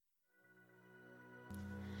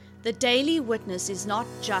The Daily Witness is not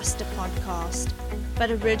just a podcast,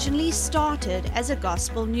 but originally started as a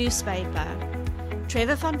gospel newspaper.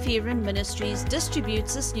 Trevor van Vieren Ministries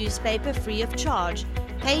distributes this newspaper free of charge,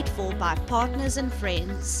 paid for by partners and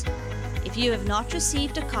friends. If you have not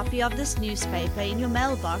received a copy of this newspaper in your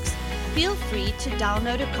mailbox, feel free to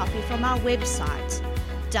download a copy from our website,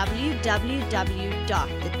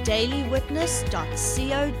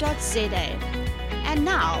 www.thedailywitness.co.za. And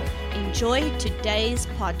now, enjoy today's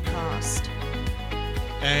podcast.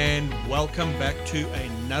 And welcome back to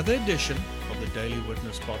another edition of the Daily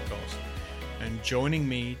Witness podcast. And joining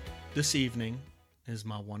me this evening is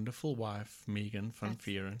my wonderful wife, Megan van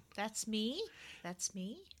Vieren. That's me. That's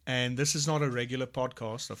me. And this is not a regular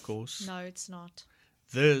podcast, of course. No, it's not.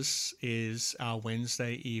 This is our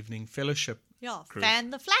Wednesday evening fellowship group.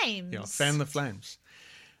 Fan the flames. Yeah, fan the flames.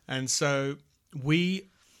 And so we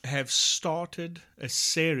have started a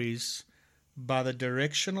series by the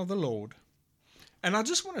direction of the Lord. And I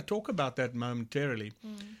just want to talk about that momentarily.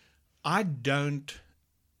 I don't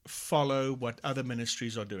follow what other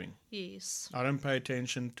ministries are doing. Yes. I don't pay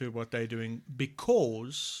attention to what they're doing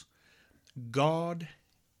because God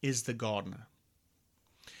is the gardener.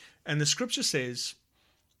 And the scripture says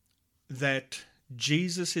that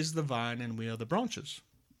Jesus is the vine and we are the branches.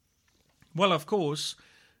 Well, of course,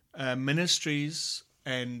 ministries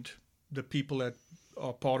and the people that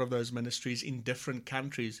are part of those ministries in different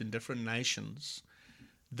countries, in different nations,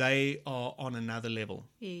 they are on another level.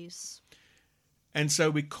 Yes. And so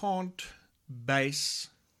we can't base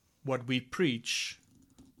what we preach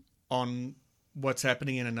on what's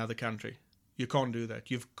happening in another country. You can't do that.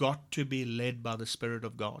 You've got to be led by the Spirit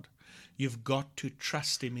of God. You've got to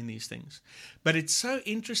trust Him in these things. But it's so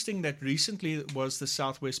interesting that recently was the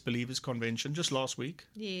Southwest Believers Convention, just last week.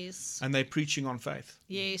 Yes. And they're preaching on faith.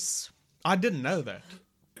 Yes. I didn't know that.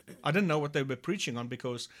 I didn't know what they were preaching on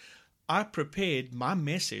because I prepared my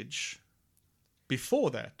message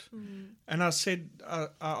before that. And I said, I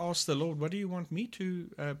asked the Lord, what do you want me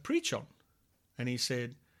to preach on? And He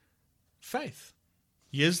said, faith.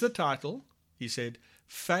 Here's the title. He said,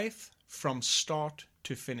 faith from start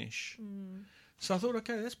to finish. So I thought,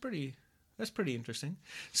 okay, that's pretty interesting.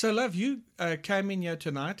 So, love, you came in here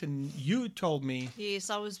tonight and you told me. Yes,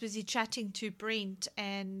 I was busy chatting to Brent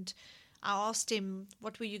and I asked him,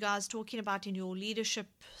 what were you guys talking about in your leadership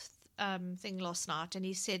thing last night? And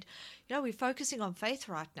he said, we're focusing on faith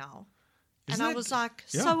right now. And I was like,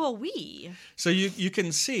 so are we. So you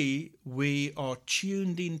can see we are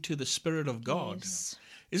tuned into the Spirit of God. Yes.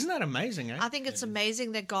 Isn't that amazing, eh? I think it's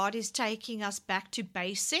amazing that God is taking us back to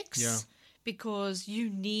basics because you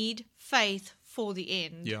need faith for the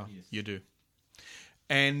end. Yeah, you do.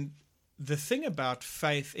 And the thing about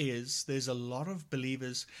faith is there's a lot of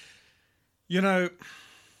believers,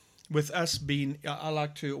 with us being, I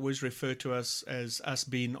like to always refer to us as us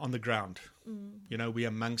being on the ground. We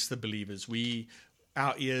amongst the believers.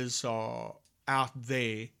 Our ears are out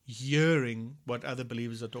there hearing what other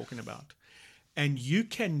believers are talking about. And you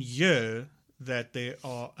can hear that there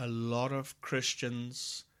are a lot of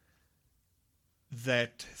Christians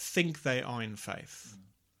that think they are in faith.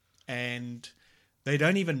 And they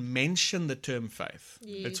don't even mention the term faith.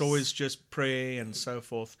 Yes. It's always just prayer and so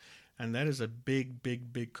forth. And that is a big,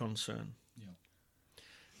 big, big concern. Yeah.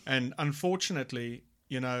 And unfortunately,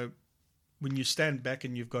 when you stand back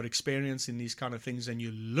and you've got experience in these kind of things and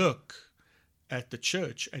you look at the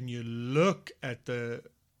church and you look at the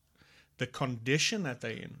condition that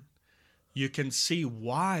they're in, you can see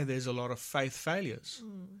why there's a lot of faith failures.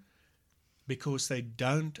 Because they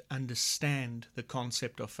don't understand the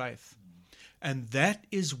concept of faith. And that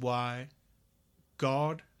is why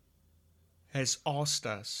God has asked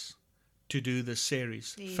us to do this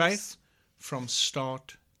series. Yes. Faith from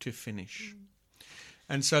start to finish.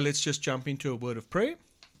 And so let's just jump into a word of prayer.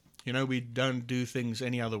 We don't do things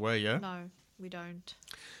any other way, yeah? No, we don't.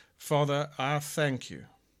 Father, I thank you.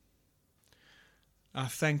 I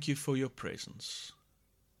thank you for your presence.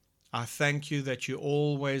 I thank you that you're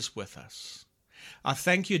always with us. I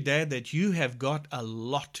thank you, Dad, that you have got a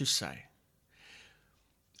lot to say.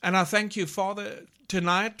 And I thank you, Father,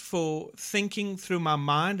 tonight for thinking through my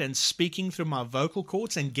mind and speaking through my vocal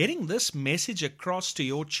cords and getting this message across to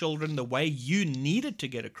your children the way you needed to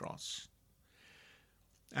get across.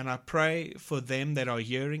 And I pray for them that are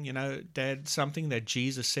hearing, Dad, something that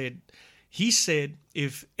Jesus said. He said,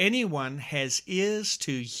 if anyone has ears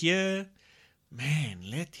to hear, man,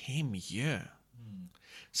 let him hear.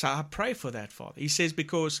 So I pray for that, Father. He says,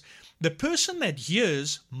 because the person that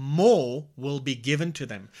hears, more will be given to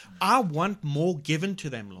them. I want more given to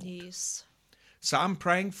them, Lord. Yes. So I'm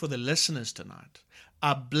praying for the listeners tonight.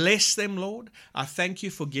 I bless them, Lord. I thank you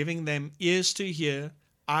for giving them ears to hear,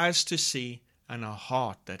 eyes to see, and a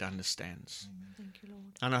heart that understands. Thank you,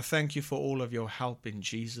 Lord. And I thank you for all of your help in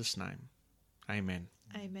Jesus' name. Amen.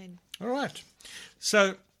 Amen. All right.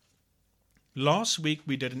 So last week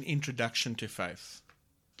we did an introduction to faith.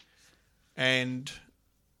 And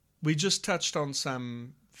we just touched on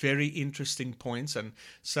some very interesting points. And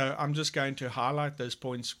so I'm just going to highlight those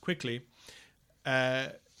points quickly.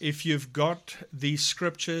 If you've got these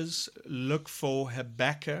scriptures, look for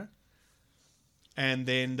Habakkuk and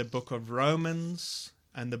then the book of Romans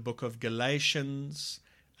and the book of Galatians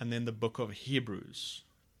and then the book of Hebrews.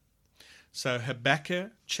 So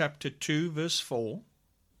Habakkuk chapter 2 verse 4.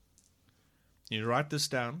 You write this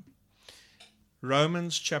down.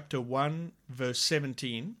 Romans chapter 1 verse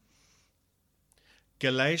 17.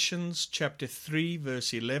 Galatians chapter 3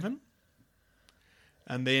 verse 11.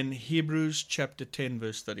 And then Hebrews chapter 10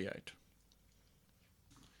 verse 38.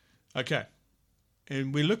 Okay.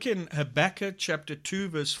 And we look in Habakkuk chapter 2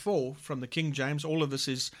 verse 4 from the King James. All of this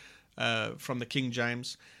is from the King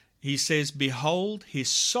James. He says, "Behold,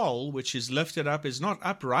 his soul, which is lifted up, is not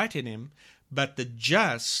upright in him, but the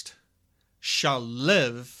just shall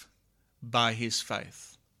live by his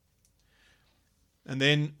faith." And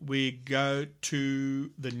then we go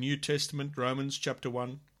to the New Testament, Romans chapter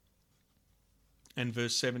 1 and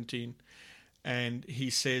verse 17. And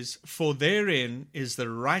he says, "For therein is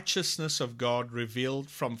the righteousness of God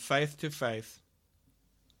revealed from faith to faith.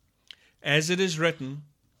 As it is written,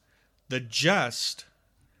 the just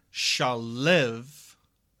shall live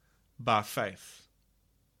by faith."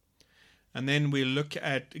 And then we look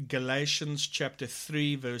at Galatians chapter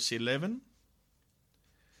 3 verse 11.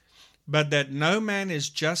 "But that no man is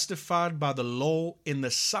justified by the law in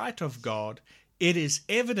the sight of God, it is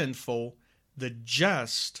evident, for the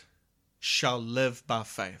just shall live by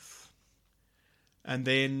faith." And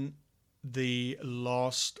then the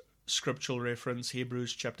last scriptural reference,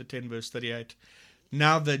 Hebrews chapter 10 verse 38.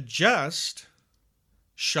 "Now the just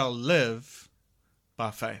shall live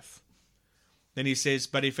by faith." Then he says,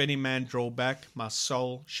 "But if any man draw back, my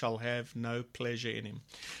soul shall have no pleasure in him."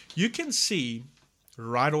 You can see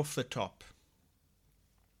right off the top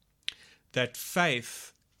that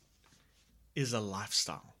faith is a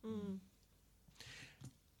lifestyle.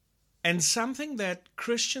 And something that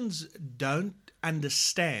Christians don't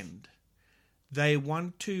understand. They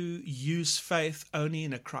want to use faith only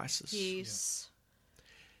in a crisis. Yes.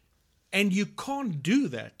 And you can't do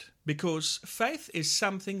that, because faith is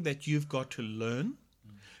something that you've got to learn.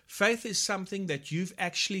 Faith is something that you've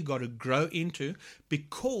actually got to grow into,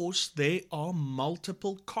 because there are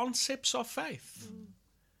multiple concepts of faith.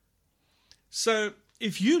 So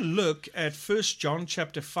if you look at 1 John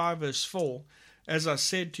chapter 5 verse 4, as I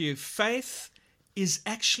said to you, faith is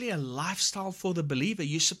actually a lifestyle for the believer.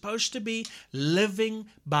 You're supposed to be living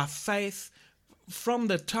by faith from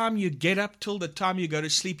the time you get up till the time you go to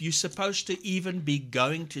sleep. You're supposed to even be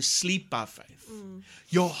going to sleep by faith.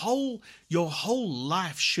 Your whole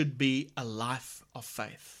life should be a life of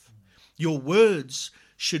faith. Your words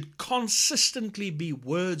should consistently be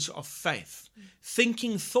words of faith,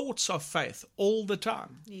 thinking thoughts of faith all the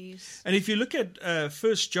time. Yes. And if you look at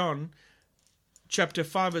 1 John chapter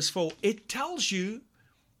 5 verse 4, it tells you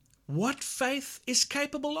what faith is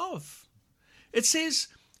capable of. It says,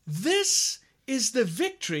 "This is the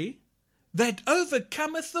victory that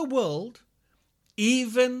overcometh the world,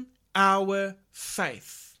 even our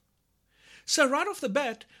faith." So right off the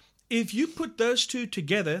bat, if you put those two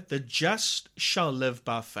together, the just shall live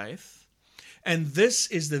by faith, and this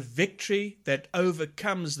is the victory that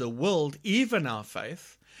overcomes the world, even our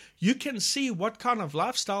faith, you can see what kind of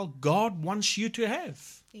lifestyle God wants you to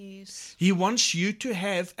have. Yes. He wants you to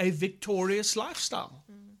have a victorious lifestyle.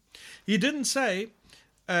 He didn't say,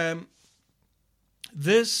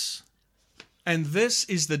 this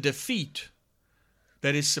is the defeat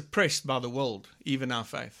that is suppressed by the world, even our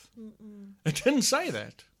faith. It didn't say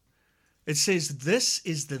that. It says this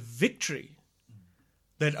is the victory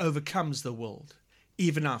that overcomes the world,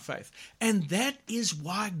 even our faith. And that is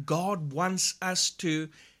why God wants us to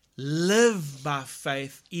live by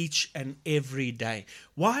faith each and every day.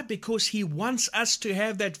 Why? Because He wants us to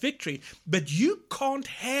have that victory. But you can't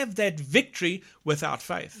have that victory without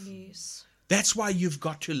faith. Yes. That's why you've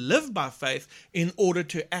got to live by faith in order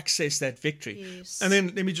to access that victory. Yes. And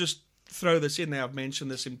then let me just throw this in there. I've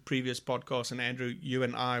mentioned this in previous podcasts, and Andrew, you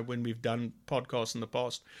and I, when we've done podcasts in the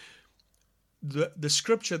past, the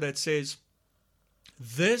scripture that says,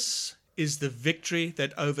 "This is the victory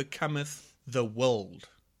that overcometh the world."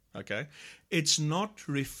 Okay? It's not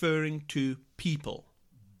referring to people.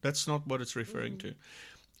 That's not what it's referring to.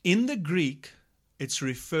 In the Greek, it's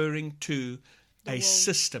referring to a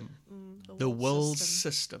system, the world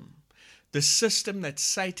system, the system that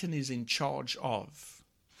Satan is in charge of.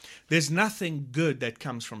 There's nothing good that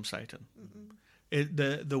comes from Satan.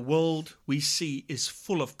 The world we see is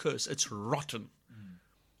full of curse. It's rotten.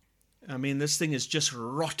 I mean, this thing is just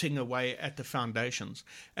rotting away at the foundations.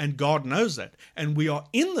 And God knows that. And we are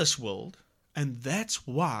in this world, and that's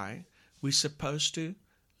why we're supposed to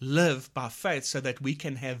live by faith so that we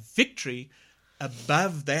can have victory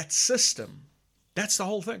above that system. That's the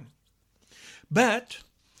whole thing. But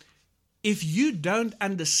if you don't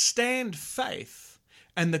understand faith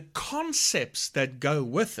and the concepts that go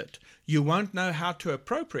with it, you won't know how to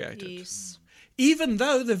appropriate it, even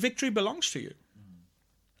though the victory belongs to you.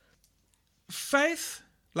 Faith,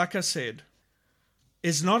 like I said,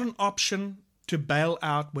 is not an option to bail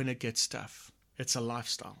out when it gets tough. It's a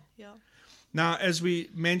lifestyle. Yeah. Now, as we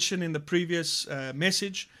mentioned in the previous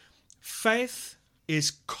message, faith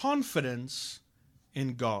is confidence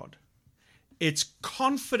in God. It's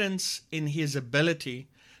confidence in His ability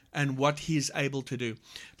and what He's able to do.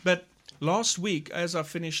 But last week, as I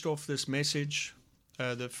finished off this message,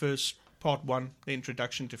 the first part 1, the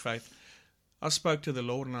introduction to faith, I spoke to the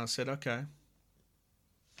Lord and I said, okay,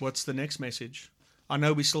 what's the next message? I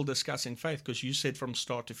know we're still discussing faith because you said from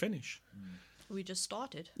start to finish. We just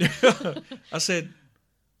started. I said,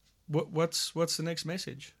 what's the next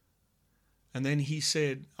message? And then He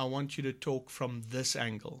said, I want you to talk from this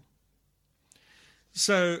angle.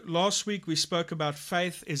 So last week we spoke about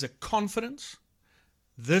faith is a confidence.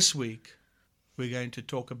 This week we're going to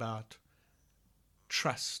talk about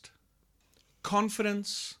trust.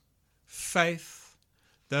 Confidence, faith,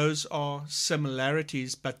 those are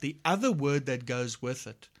similarities, but the other word that goes with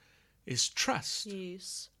it is trust.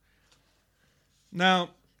 Yes.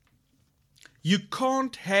 Now, you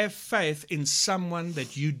can't have faith in someone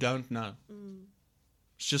that you don't know.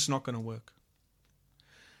 It's just not going to work.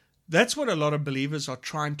 That's what a lot of believers are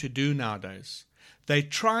trying to do nowadays. They're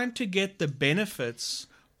trying to get the benefits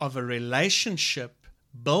of a relationship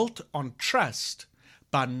built on trust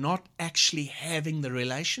by not actually having the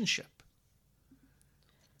relationship.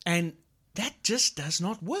 And that just does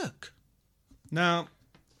not work. Now,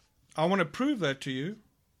 I want to prove that to you.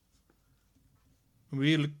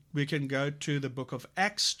 We can go to the book of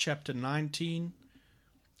Acts chapter 19.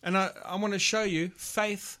 And I want to show you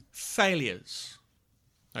faith failures.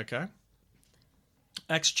 Okay?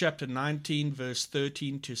 Acts chapter 19 verse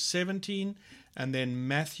 13 to 17. And then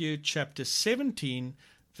Matthew chapter 17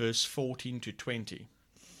 verse 14 to 20.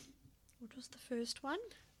 What was the first one?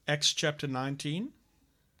 Acts chapter 19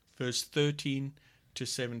 verse 13 to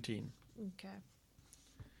 17. Okay.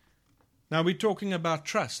 Now we're talking about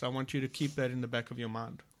trust. I want you to keep that in the back of your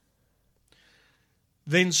mind.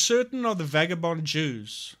 Then certain of the vagabond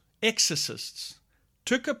Jews, exorcists,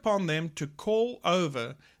 took upon them to call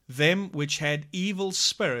over them which had evil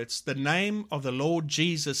spirits the name of the Lord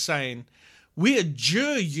Jesus, saying, We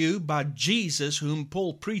adjure you by Jesus whom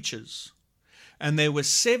Paul preaches. And there were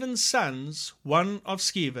 7 sons, one of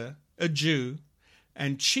Sceva, a Jew,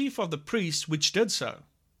 and chief of the priests, which did so.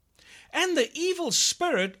 And the evil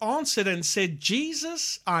spirit answered and said,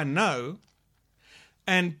 Jesus I know,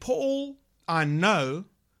 and Paul I know,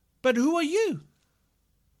 but who are you?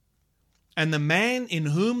 And the man in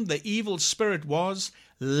whom the evil spirit was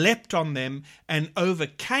leapt on them and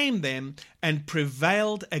overcame them and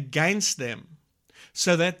prevailed against them,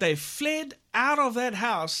 so that they fled out of that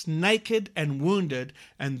house naked and wounded.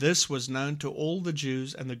 And this was known to all the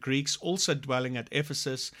Jews and the Greeks also dwelling at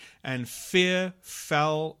Ephesus, and fear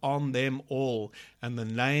fell on them all, and the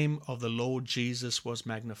name of the Lord Jesus was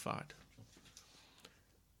magnified.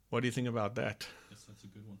 What do you think about that? Yes, that's a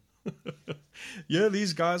good one. Yeah,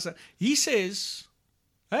 these guys, he says,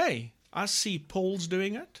 hey, I see Paul's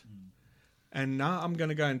doing it, and now I'm going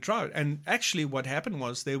to go and try it. And actually what happened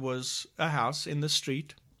was there was a house in the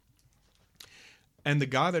street, and the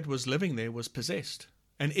guy that was living there was possessed,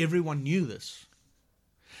 and everyone knew this.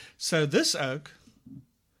 So this oak,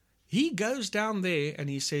 he goes down there and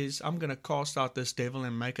he says, I'm going to cast out this devil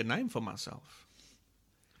and make a name for myself.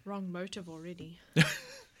 Wrong motive already.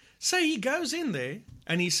 So he goes in there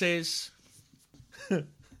and he says,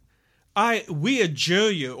 we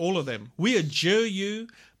adjure you, all of them, we adjure you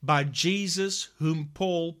by Jesus whom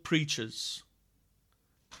Paul preaches.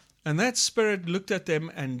 And that spirit looked at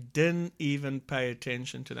them and didn't even pay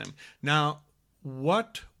attention to them. Now,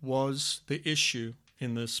 what was the issue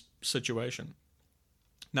in this situation?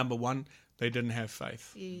 Number one, they didn't have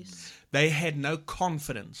faith. Yes. They had no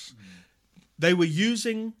confidence. They were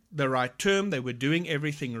using the right term. They were doing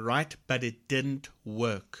everything right, but it didn't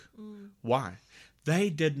work. Why? They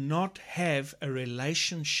did not have a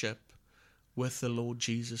relationship with the Lord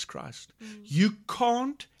Jesus Christ. You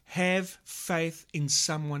can't have faith in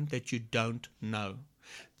someone that you don't know.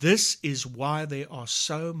 This is why there are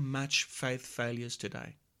so much faith failures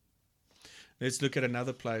today. Let's look at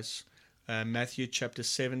another place. Matthew chapter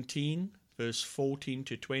 17, verse 14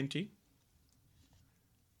 to 20.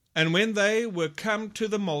 And when they were come to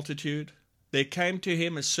the multitude, there came to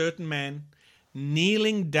him a certain man,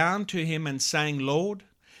 kneeling down to him and saying, Lord,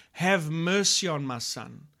 have mercy on my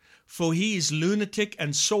son, for he is lunatic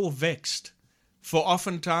and sore vexed. For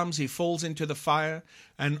oftentimes he falls into the fire,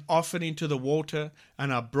 and often into the water,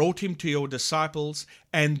 and I brought him to your disciples,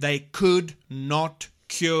 and they could not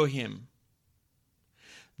cure him.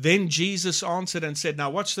 Then Jesus answered and said, now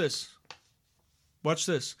watch this. Watch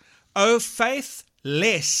this. O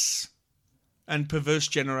faithless and perverse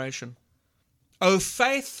generation. O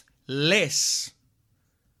faithless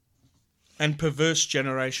and perverse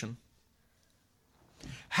generation.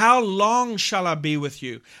 How long shall I be with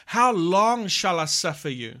you? How long shall I suffer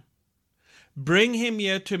you? Bring him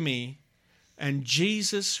here to me. And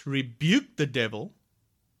Jesus rebuked the devil,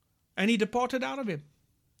 and he departed out of him.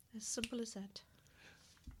 As simple as that.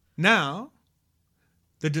 Now,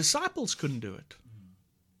 the disciples couldn't do it.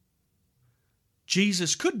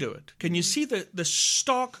 Jesus could do it. Can you see the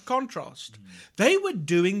stark contrast? They were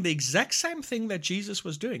doing the exact same thing that Jesus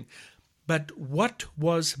was doing. But what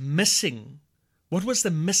was missing? What was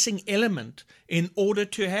the missing element in order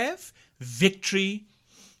to have victory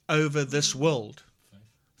over this world?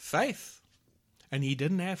 Faith. And he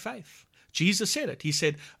didn't have faith. Jesus said it. He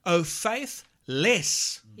said, oh, faith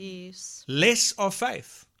less. Yes. Less of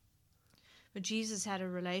faith. But Jesus had a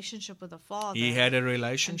relationship with the Father. He had a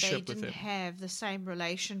relationship and they with didn't him. have the same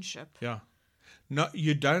relationship. Yeah. No,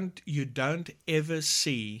 you don't ever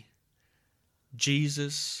see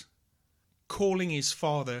Jesus calling his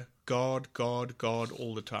Father God, God, God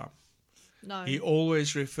all the time. No. He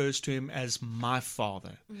always refers to him as my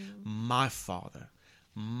Father, my Father,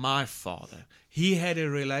 my Father. He had a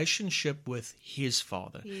relationship with his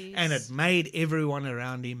Father, Yes. and it made everyone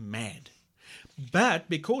around him mad. But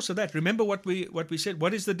because of that, remember what we said.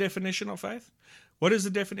 What is the definition of faith? What is the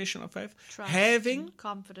definition of faith? Trust Having and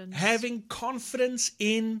confidence. Having confidence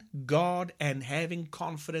in God and having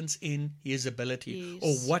confidence in his ability, Yes.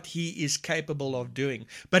 or what he is capable of doing.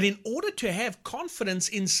 But in order to have confidence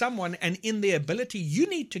in someone and in their ability, you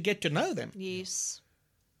need to get to know them. Yes.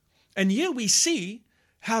 And here we see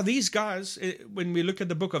how these guys, when we look at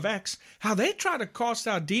the book of Acts, how they try to cast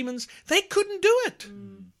out demons. They couldn't do it.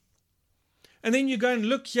 And then you go and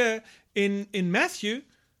look here in Matthew,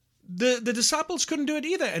 the disciples couldn't do it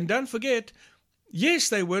either. And don't forget, yes,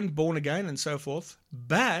 they weren't born again and so forth,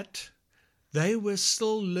 but they were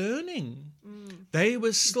still learning. They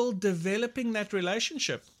were still developing that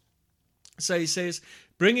relationship. So he says,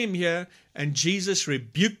 bring him here. And Jesus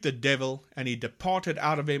rebuked the devil, and he departed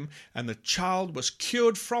out of him, and the child was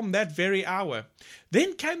cured from that very hour.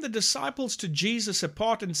 Then came the disciples to Jesus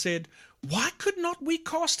apart and said, why could not we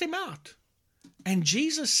cast him out? And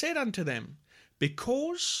Jesus said unto them,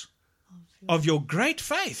 because of your great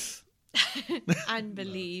faith.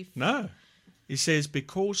 Unbelief. No. He says,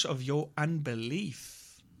 because of your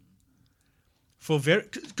unbelief.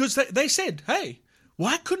 Because they said, hey,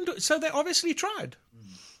 why couldn't... So they obviously tried.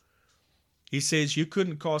 He says, you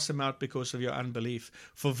couldn't cast them out because of your unbelief.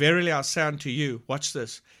 For verily I say unto you, watch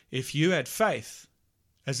this, if you had faith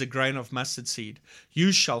as a grain of mustard seed,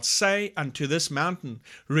 you shall say unto this mountain,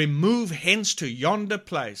 remove hence to yonder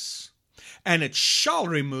place, and it shall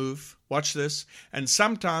remove, watch this, and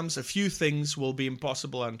sometimes a few things will be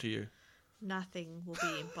impossible unto you. Nothing will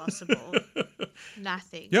be impossible.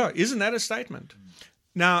 Nothing. Yeah, isn't that a statement?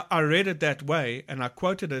 Now, I read it that way, and I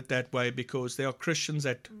quoted it that way because there are Christians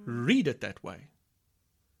that read it that way.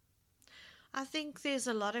 I think there's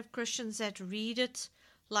a lot of Christians that read it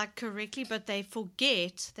like correctly, but they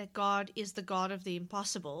forget that God is the God of the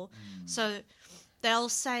impossible. So they'll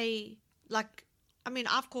say, like, I mean,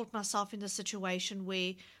 I've caught myself in the situation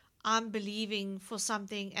where I'm believing for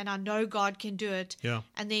something and I know God can do it. Yeah.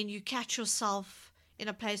 And then you catch yourself in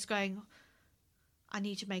a place going, I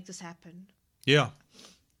need to make this happen. Yeah.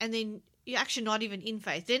 And then you're actually not even in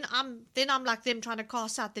faith. Then I'm like them trying to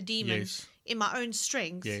cast out the demon Yes. in my own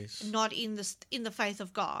strength, Yes. not in the faith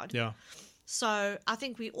of God. Yeah. So I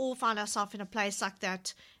think we all find ourselves in a place like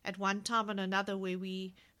that at one time and another where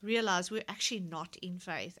we realize we're actually not in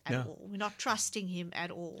faith at all. We're not trusting him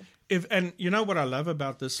at all. And you know what I love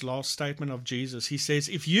about this last statement of Jesus? He says,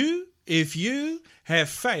 if you have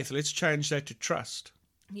faith, let's change that to trust.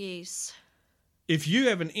 Yes. if you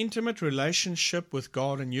have an intimate relationship with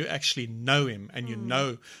God and you actually know Him and you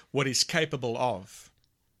know what He's capable of,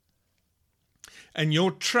 and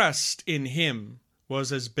your trust in Him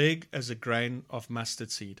was as big as a grain of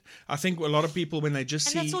mustard seed. I think a lot of people, when they just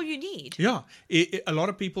And see... that's all you need. Yeah. A lot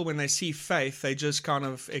of people, when they see faith, they just kind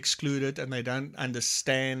of exclude it and they don't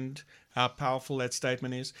understand how powerful that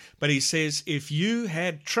statement is. But he says, if you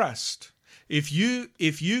had trust, if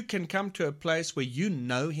you can come to a place where you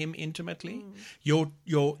know Him intimately, your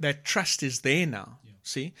that trust is there now. Yeah.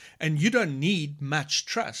 See? And you don't need much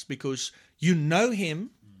trust because you know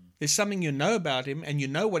Him. There's something you know about Him and you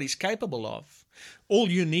know what He's capable of. All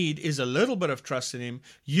you need is a little bit of trust in Him.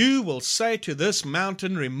 You will say to this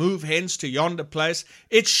mountain, remove hence to yonder place.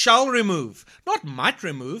 It shall remove. Not might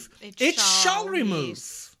remove. It shall remove.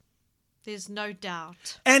 Yes. There's no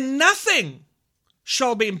doubt. And nothing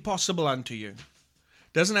shall be impossible unto you.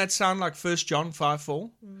 Doesn't that sound like 1 John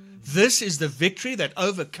 5:4? This is the victory that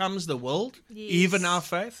overcomes the world, even our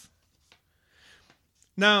faith.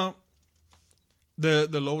 Now, the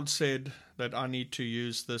Lord said that I need to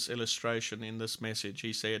use this illustration in this message.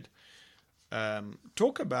 He said,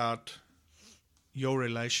 talk about your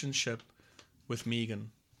relationship with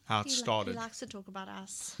Megan, how it started. He likes to talk about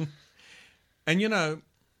us. And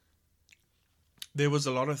there was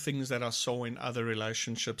a lot of things that I saw in other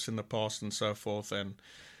relationships in the past and so forth. And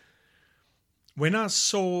when I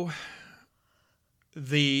saw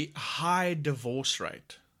the high divorce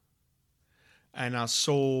rate and I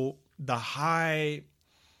saw the high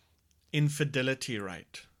infidelity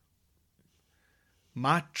rate,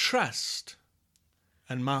 my trust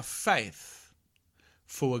and my faith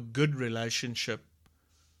for a good relationship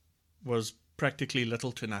was practically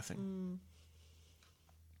little to nothing.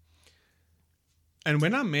 And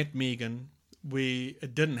when I met Megan,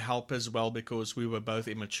 it didn't help as well because we were both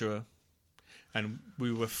immature and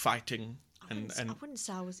we were fighting. I wouldn't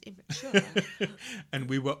say I was immature. And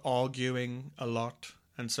we were arguing a lot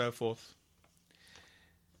and so forth.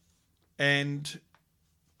 And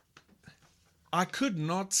I could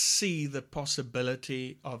not see the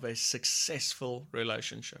possibility of a successful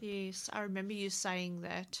relationship. Yes, I remember you saying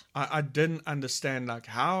that. I didn't understand,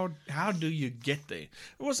 how do you get there? It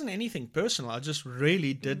wasn't anything personal. I just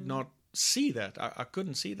really did not see that. I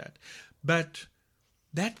couldn't see that. But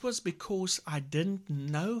that was because I didn't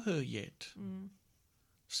know her yet.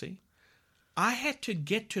 See? I had to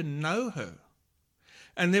get to know her.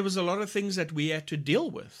 And there was a lot of things that we had to deal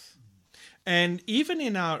with. And even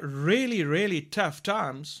in our really, really tough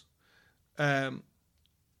times, in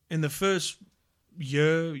the first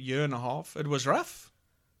year and a half, it was rough.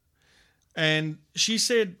 And she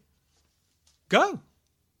said, go.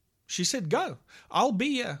 She said, go. I'll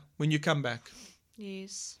be here when you come back.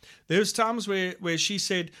 Yes. There was times where she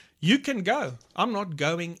said, you can go. I'm not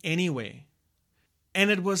going anywhere. And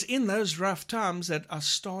it was in those rough times that I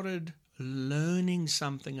started learning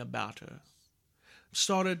something about her.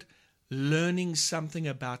 Started learning something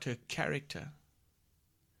about her character.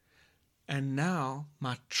 And now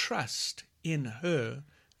my trust in her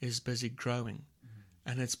is busy growing.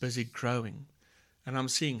 And it's busy growing. And I'm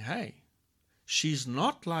seeing, hey, she's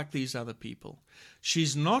not like these other people.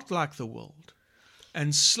 She's not like the world.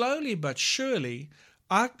 And slowly but surely,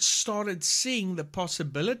 I started seeing the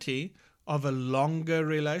possibility of a longer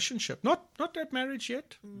relationship. Not that marriage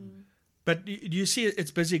yet. But you see,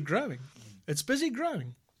 it's busy growing. It's busy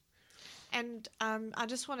growing. And I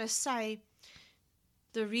just want to say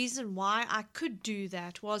the reason why I could do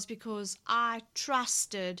that was because I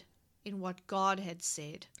trusted in what God had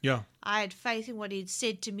said. Yeah. I had faith in what He'd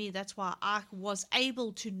said to me. That's why I was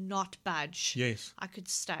able to not budge. Yes. I could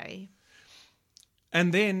stay.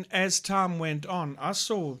 And then as time went on, I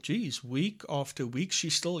saw, week after week,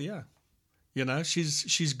 she's still here.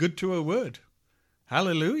 She's good to her word.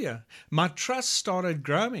 Hallelujah. My trust started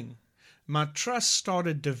growing. My trust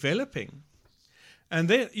started developing. And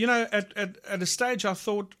then, at a stage I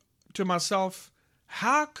thought to myself,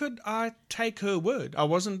 how could I take her word?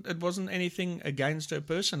 It wasn't anything against her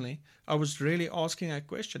personally. I was really asking a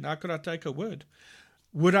question. How could I take her word?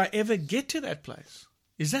 Would I ever get to that place?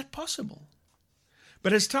 Is that possible?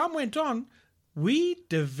 But as time went on, we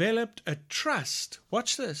developed a trust,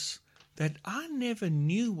 watch this, that I never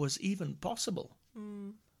knew was even possible.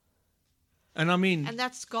 And And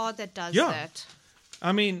that's God that does that.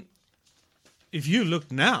 I mean, if you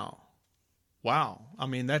look now, wow. I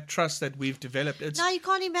mean, that trust that we've developed. Now you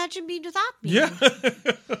can't imagine being without me. Yeah.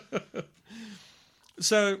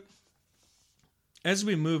 So, as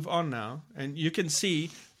we move on now, and you can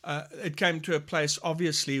see it came to a place,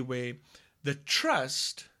 obviously, where the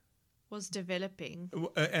trust Was developing.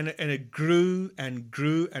 And it grew and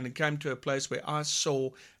grew, and it came to a place where I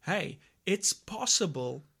saw, hey, it's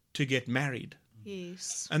possible to get married.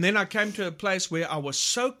 Yes. And then I came to a place where I was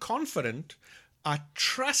so confident, I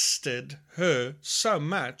trusted her so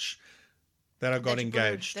much that I got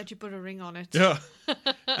engaged. That you put a ring on it. Yeah.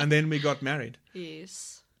 And then we got married.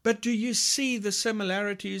 Yes. But do you see the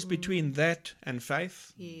similarities between that and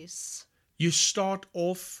faith? Yes. You start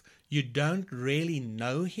off, you don't really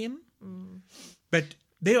know him, but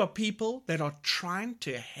there are people that are trying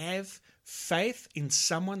to have faith in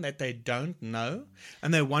someone that they don't know,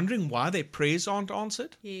 and they're wondering why their prayers aren't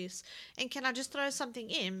answered. Yes. And can I just throw something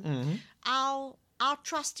in? Our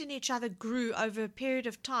trust in each other grew over a period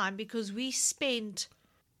of time because we spent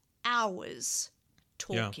hours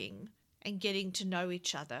talking and getting to know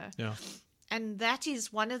each other. Yeah. And that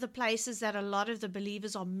is one of the places that a lot of the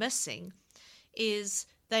believers are missing, is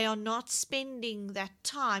they are not spending that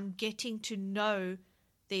time getting to know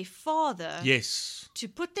their Father. Yes. To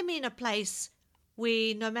put them in a place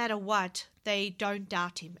where no matter what, they don't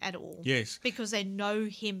doubt him at all. Yes. Because they know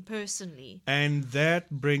him personally. And that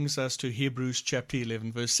brings us to Hebrews chapter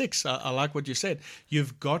 11, verse 6. I like what you said.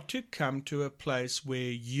 You've got to come to a place where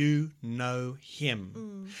you know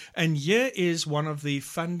him. And here is one of the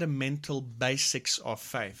fundamental basics of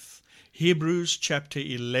faith. Hebrews chapter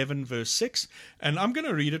 11, verse 6. And I'm going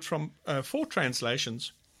to read it from 4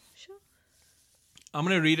 translations. Sure. I'm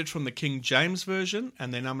going to read it from the King James Version,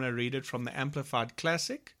 and then I'm going to read it from the Amplified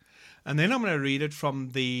Classic, and then I'm going to read it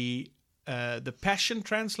from the Passion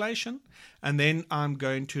Translation, and then I'm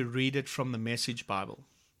going to read it from the Message Bible.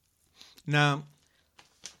 Now,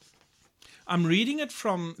 I'm reading it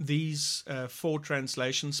from these 4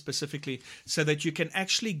 translations specifically so that you can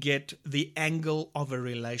actually get the angle of a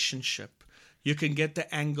relationship. You can get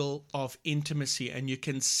the angle of intimacy, and you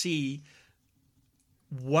can see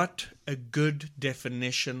what a good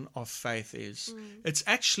definition of faith is. It's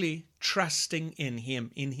actually trusting in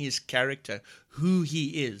him, in his character, who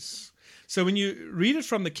he is. So when you read it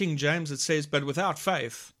from the King James, it says, "But without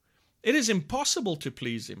faith, it is impossible to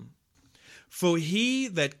please him. For he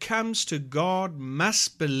that comes to God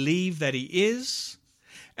must believe that he is,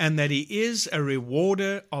 and that he is a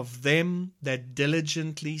rewarder of them that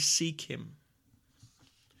diligently seek him."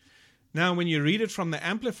 Now, when you read it from the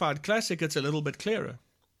Amplified Classic, it's a little bit clearer.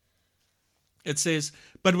 It says,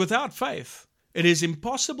 "But without faith, it is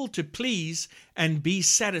impossible to please and be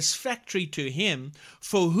satisfactory to him,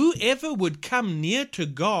 for whoever would come near to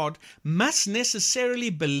God must necessarily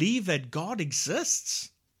believe that God exists,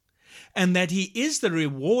 and that he is the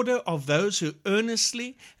rewarder of those who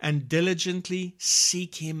earnestly and diligently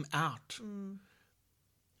seek him out."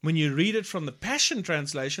 When you read it from the Passion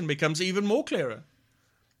Translation, it becomes even more clearer.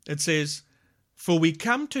 It says, "For we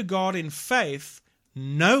come to God in faith,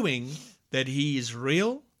 knowing that he is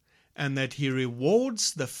real, and that he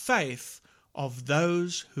rewards the faith of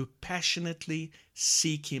those who passionately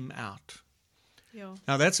seek him out." Yeah.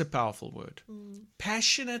 Now that's a powerful word.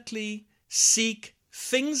 Passionately seek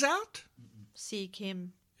things out? Seek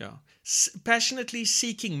him. Yeah. Passionately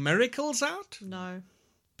seeking miracles out? No.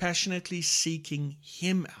 Passionately seeking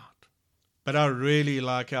him out. But I really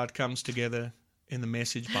like how it comes together in the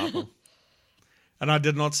Message Bible. And I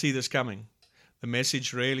did not see this coming. The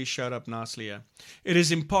Message really showed up nicely here. It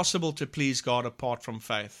is impossible to please God apart from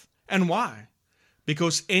faith. And why?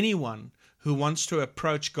 Because anyone who wants to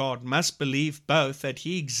approach God must believe both that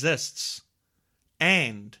he exists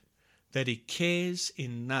and that he cares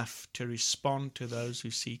enough to respond to those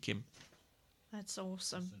who seek him. That's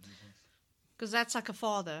awesome. Because that's like a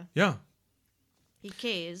father. Yeah. He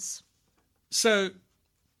cares. So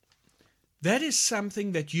that is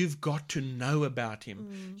something that you've got to know about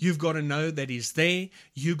him. You've got to know that he's there.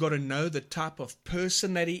 You've got to know the type of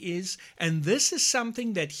person that he is. And this is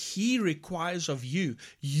something that he requires of you.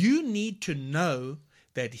 You need to know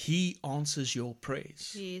that he answers your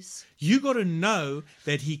prayers. Yes. You got to know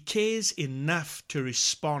that he cares enough to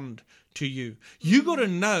respond to you. You got to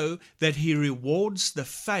know that he rewards the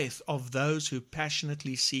faith of those who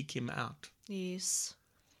passionately seek him out. Yes.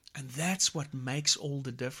 And that's what makes all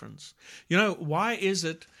the difference. You know, why is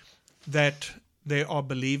it that there are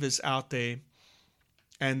believers out there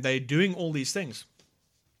and they're doing all these things?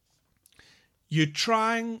 You're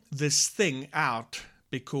trying this thing out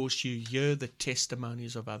because you hear the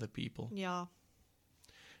testimonies of other people. Yeah.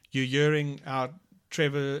 You're hearing how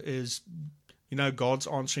Trevor is, God's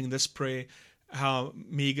answering this prayer, how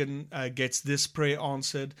Megan gets this prayer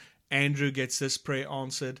answered, Andrew gets this prayer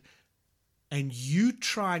answered, and you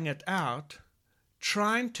trying it out,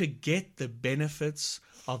 trying to get the benefits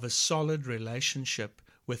of a solid relationship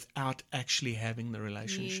without actually having the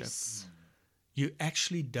relationship. Yes. You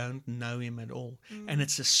actually don't know him at all. And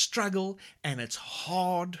it's a struggle and it's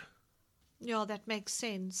hard. Yeah, that makes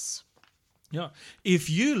sense. Yeah. If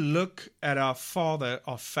you look at our father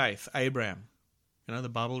of faith, Abraham, the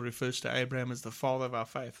Bible refers to Abraham as the father of our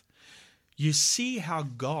faith. You see how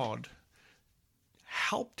God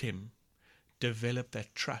helped him develop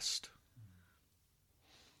that trust.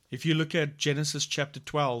 If you look at Genesis chapter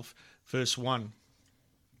 12, verse 1,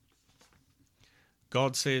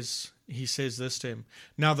 God says, he says this to him,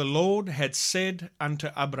 "Now the Lord had said unto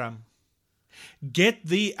Abram, Get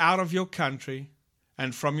thee out of your country,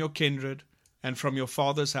 and from your kindred, and from your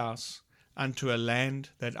father's house, unto a land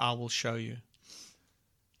that I will show you."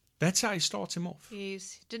 That's how he starts him off.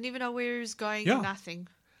 Yes. Didn't even know where he was going. Yeah. Nothing.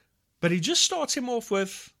 But he just starts him off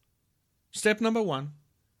with step number 1,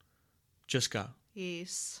 just go.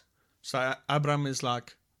 Yes. So Abram is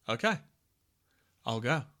like, okay, I'll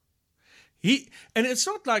go. And it's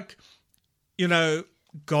not like,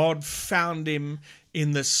 God found him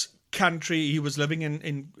in this country. He was living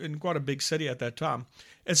in quite a big city at that time.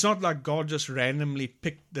 It's not like God just randomly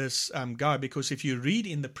picked this guy, because if you read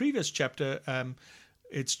in the previous chapter,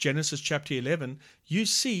 it's Genesis chapter 11, you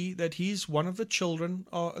see that he's one of the children,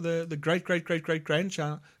 or the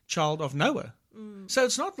great-great-great-great-grandchild of Noah. So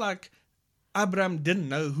it's not like Abram didn't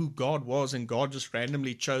know who God was and God just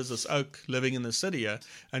randomly chose this oak living in the city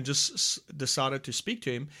and just decided to speak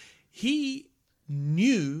to him. He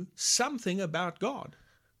knew something about God.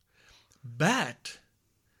 But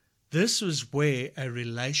this was where a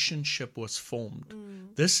relationship was formed.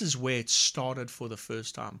 This is where it started for the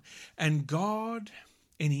first time. And God,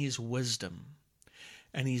 in his wisdom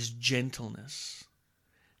and his gentleness,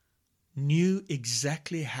 knew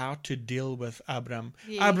exactly how to deal with Abram.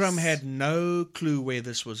 Yes. Abram had no clue where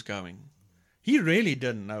this was going. He really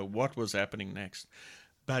didn't know what was happening next.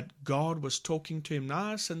 But God was talking to him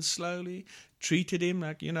nice and slowly, treated him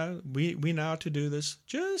like, we know how to do this.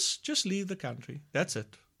 Just leave the country. That's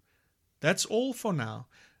it. That's all for now.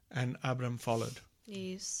 And Abram followed.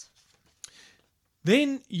 Yes.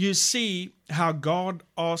 Then you see how God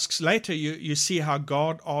asks, later you see how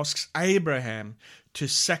God asks Abraham to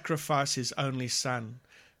sacrifice his only son.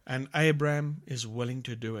 And Abraham is willing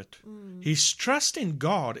to do it. His trust in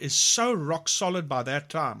God is so rock solid by that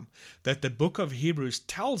time that the book of Hebrews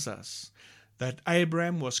tells us that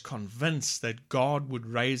Abraham was convinced that God would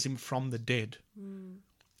raise him from the dead.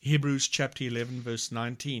 Hebrews chapter 11 verse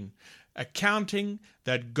 19. Accounting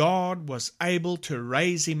that God was able to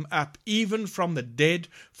raise him up even from the dead,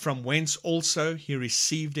 from whence also he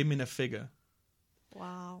received him in a figure.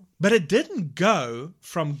 Wow. But it didn't go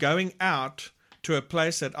from going out to a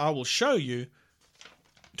place that I will show you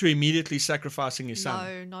to immediately sacrificing his son.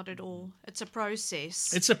 No, not at all. It's a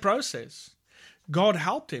process. It's a process. God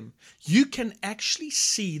helped him. You can actually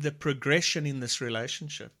see the progression in this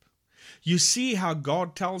relationship. You see how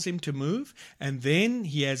God tells him to move, and then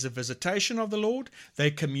he has a visitation of the Lord.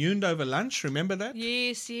 They communed over lunch. Remember that?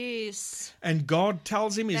 Yes, yes. And God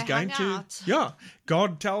tells him he's They going hung to, out. yeah,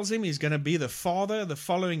 God tells him he's going to be the father the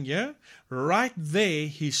following year. Right there,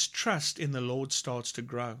 his trust in the Lord starts to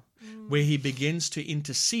grow, where he begins to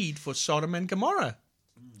intercede for Sodom and Gomorrah.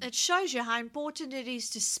 It shows you how important it is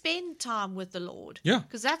to spend time with the Lord. Yeah.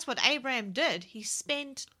 Because that's what Abraham did. He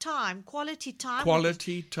spent time, quality time.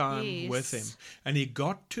 Quality time Yes. with him. And he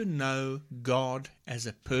got to know God as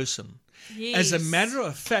a person. Yes. As a matter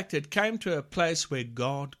of fact, it came to a place where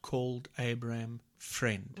God called Abraham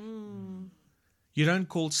friend. You don't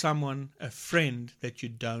call someone a friend that you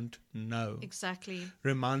don't know. Exactly.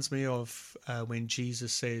 Reminds me of when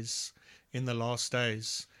Jesus says in the last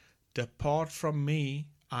days, "Depart from me,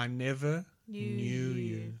 I never knew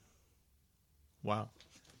you." Wow.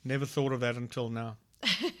 Never thought of that until now.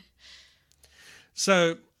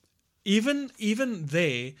 So even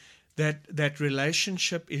there, that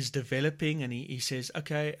relationship is developing, and he says,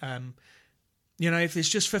 okay, if there's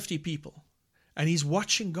just 50 people, and he's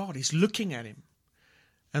watching God, he's looking at him,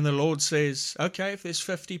 and the Lord says, okay, if there's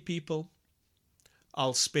 50 people,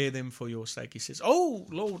 I'll spare them for your sake. He says, oh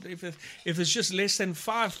Lord, if it's just less than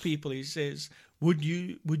 5 people, he says, would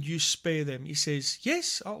you spare them? He says,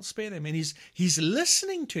 yes, I'll spare them. And he's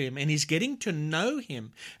listening to him, and he's getting to know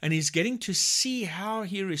him, and he's getting to see how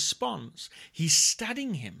he responds. He's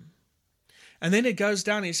studying him. And then it goes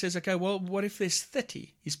down, he says, okay, well, what if there's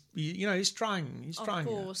 30? He's trying. He's trying.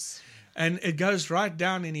 Of course. And it goes right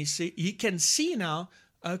down, and he can see now,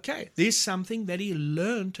 okay, there's something that he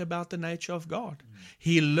learned about the nature of God.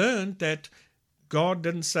 He learned that God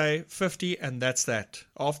didn't say 50 and that's that.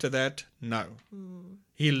 After that, no.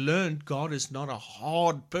 He learned God is not a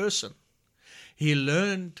hard person. He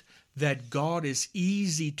learned that God is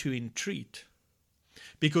easy to entreat.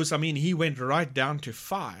 Because, he went right down to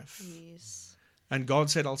 5. Yes. And God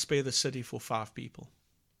said, I'll spare the city for 5 people.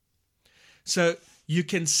 So you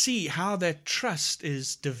can see how that trust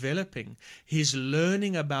is developing. He's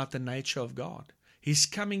learning about the nature of God. He's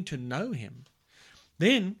coming to know Him.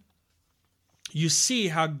 Then you see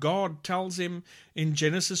how God tells him in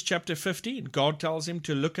Genesis chapter 15. God tells him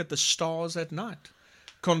to look at the stars at night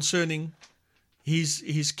concerning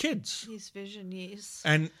his kids. His vision, yes.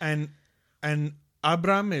 And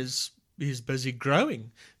Abram is busy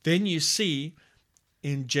growing. Then you see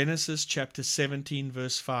in Genesis chapter 17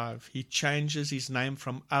 verse 5, he changes his name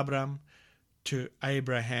from Abram to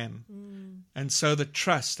Abraham. And so the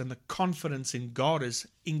trust and the confidence in God is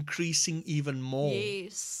increasing even more.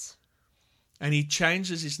 Yes. And he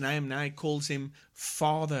changes his name. Now he calls him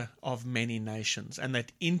Father of Many Nations. And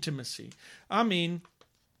that intimacy.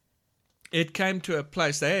 It came to a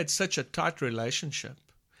place, they had such a tight relationship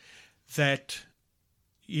that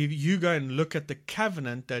if you go and look at the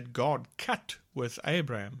covenant that God cut with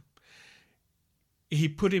Abraham, He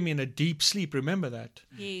put him in a deep sleep. Remember that?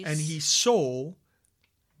 Yes. And he saw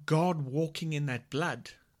God walking in that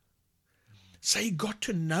blood. So he got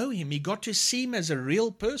to know Him. He got to see Him as a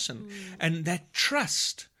real person. And that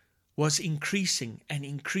trust was increasing and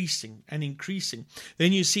increasing and increasing.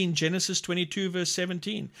 Then you see in Genesis 22 verse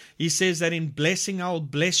 17, He says that in blessing I'll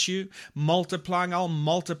bless you, multiplying I'll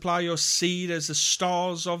multiply your seed as the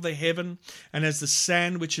stars of the heaven and as the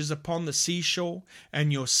sand which is upon the seashore,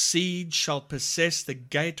 and your seed shall possess the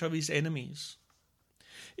gate of his enemies.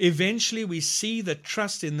 Eventually we see the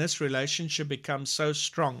trust in this relationship become so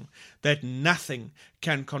strong that nothing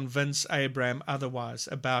can convince Abraham otherwise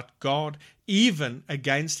about God, even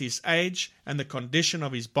against his age and the condition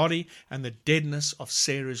of his body and the deadness of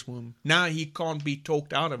Sarah's womb. Now he can't be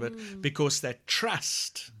talked out of it because that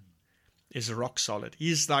trust is rock solid.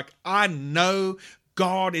 He's like, I know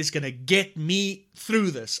God is going to get me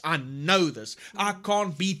through this. I know this. I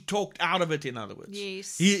can't be talked out of it, in other words.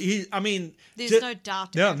 Yes. There's no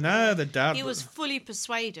doubt about it. No, the doubt. He was fully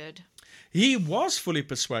persuaded. He was fully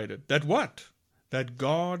persuaded that what? That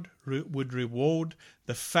God would reward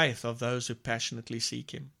the faith of those who passionately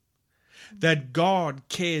seek Him. That God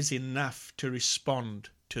cares enough to respond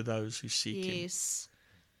to those who seek Him. Yes.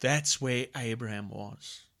 That's where Abraham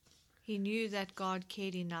was. He knew that God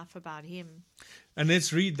cared enough about him. And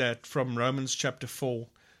let's read that from Romans chapter 4,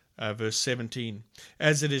 verse 17.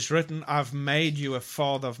 As it is written, I've made you a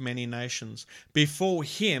father of many nations, before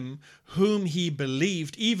Him whom he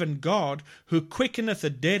believed, even God, who quickeneth the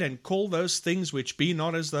dead and called those things which be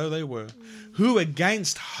not as though they were, who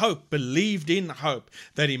against hope believed in hope,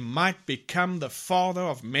 that he might become the father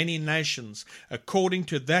of many nations, according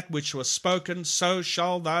to that which was spoken, so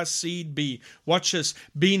shall thy seed be. Watch this.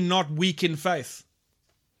 Be not weak in faith.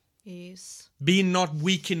 Yes. Be not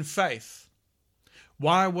weak in faith.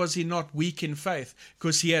 Why was he not weak in faith?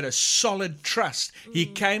 Because he had a solid trust. He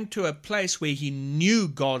came to a place where he knew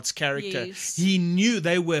God's character. Yes. He knew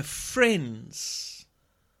they were friends.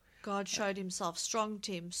 God showed Himself strong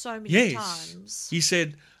to him so many Yes. times. He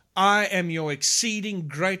said, I am your exceeding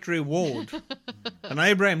great reward. And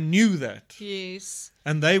Abraham knew that. Yes.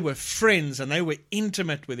 And they were friends and they were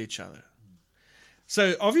intimate with each other.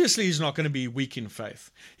 So obviously he's not going to be weak in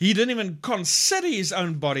faith. He didn't even consider his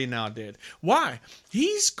own body now dead. Why?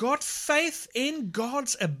 He's got faith in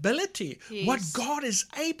God's ability. Yes. What God is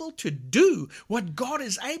able to do. What God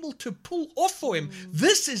is able to pull off for him.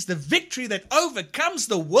 This is the victory that overcomes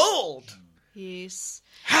the world. Yes.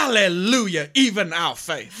 Hallelujah. Even our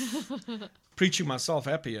faith. Preaching myself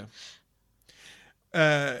happier.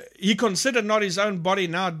 He considered not his own body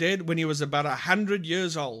now dead when he was about 100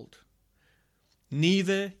 years old.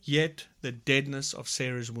 Neither yet the deadness of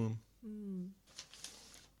Sarah's womb.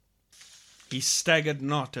 He staggered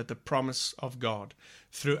not at the promise of God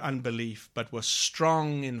through unbelief, but was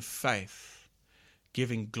strong in faith,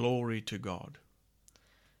 giving glory to God.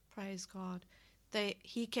 Praise God.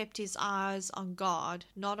 He kept his eyes on God,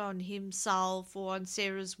 not on himself or on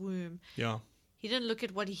Sarah's womb. Yeah. He didn't look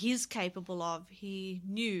at what he's capable of. He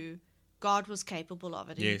knew God was capable of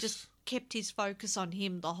it. And Yes. he just kept his focus on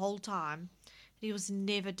Him the whole time. He was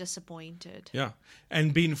never disappointed. Yeah.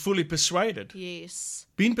 And being fully persuaded. Yes.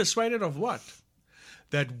 Being persuaded of what?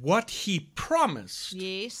 That what he promised,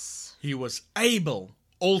 Yes. he was able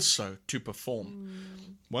also to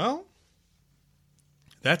perform. Well,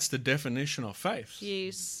 that's the definition of faith.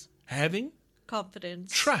 Yes. Having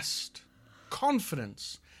Confidence. trust,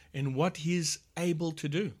 confidence in what he's able to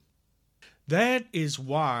do. That is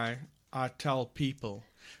why I tell people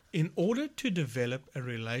in order to develop a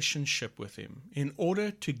relationship with Him, in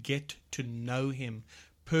order to get to know Him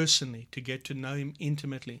personally, to get to know Him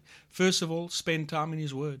intimately, first of all, spend time in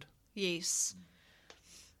His Word. Yes.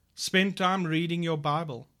 Spend time reading your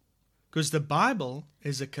Bible, because the Bible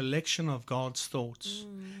is a collection of God's thoughts,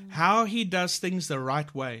 how He does things the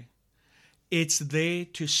right way. It's there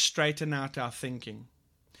to straighten out our thinking.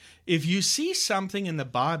 If you see something in the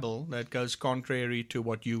Bible that goes contrary to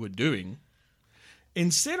what you were doing,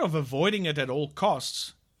 instead of avoiding it at all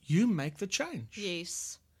costs, you make the change.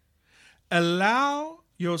 Yes. Allow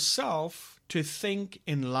yourself to think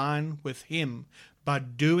in line with Him by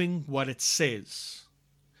doing what it says.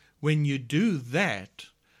 When you do that,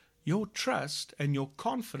 your trust and your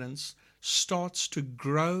confidence starts to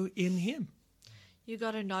grow in Him. You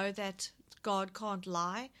got to know that God can't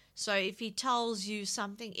lie. So if He tells you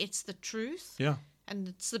something, it's the truth. Yeah. And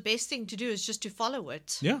it's the best thing to do is just to follow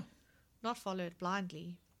it. Yeah. Not follow it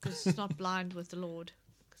blindly, because it's not blind with the Lord,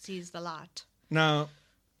 because He is the light. Now,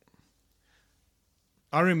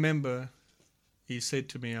 I remember He said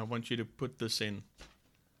to me, I want you to put this in.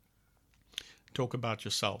 Talk about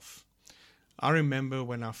yourself. I remember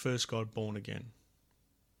when I first got born again.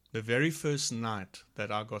 The very first night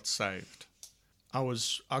that I got saved, I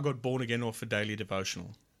got born again off a daily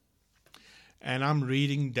devotional. And I'm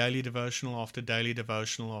reading daily devotional after daily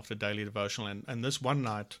devotional after daily devotional. And this one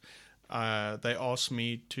night, they asked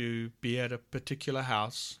me to be at a particular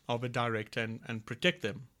house of a director and protect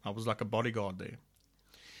them. I was like a bodyguard there.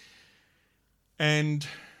 And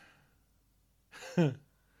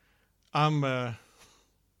I'm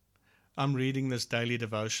reading this daily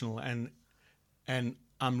devotional, and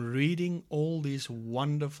I'm reading all these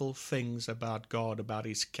wonderful things about God, about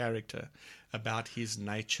His character, about His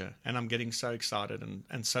nature, and I'm getting so excited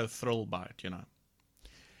and so thrilled by it, you know.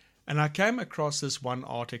 And I came across this one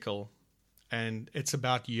article, and it's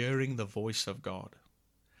about hearing the voice of God.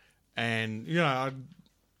 And, you know, I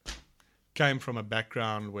came from a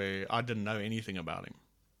background where I didn't know anything about Him.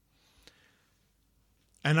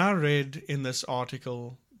 And I read in this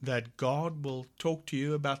article that God will talk to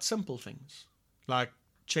you about simple things, like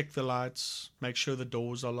check the lights, make sure the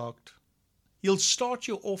doors are locked. He'll start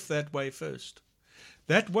you off that way first.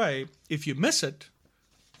 That way, if you miss it,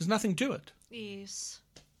 there's nothing to it. Yes.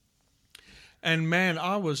 And man,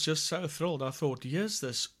 I was just so thrilled. I thought, here's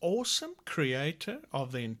this awesome creator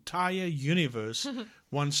of the entire universe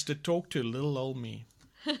wants to talk to little old me.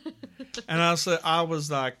 And I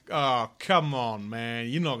was like, oh, come on, man.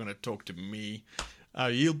 You're not going to talk to me.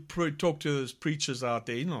 You'll talk to those preachers out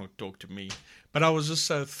there. You're not going to talk to me. But I was just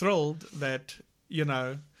so thrilled that, you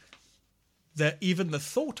know, that even the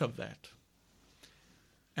thought of that.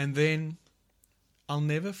 And then I'll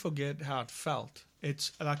never forget how it felt.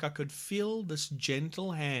 It's like I could feel this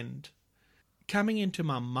gentle hand coming into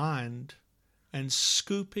my mind and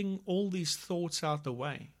scooping all these thoughts out the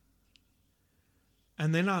way.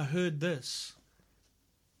 And then I heard this: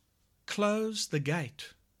 close the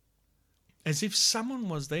gate. As if someone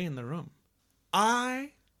was there in the room.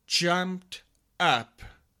 I jumped up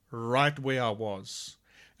right where I was.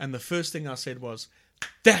 And the first thing I said was,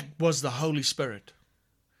 that was the Holy Spirit.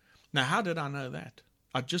 Now, how did I know that?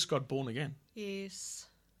 I just got born again. Yes.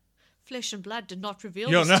 Flesh and blood did not reveal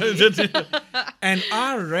Yeah, this to you. And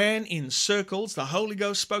I ran in circles. The Holy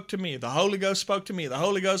Ghost spoke to me. The Holy Ghost spoke to me. The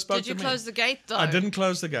Holy Ghost spoke to me. Did you close the gate, though? I didn't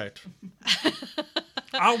close the gate.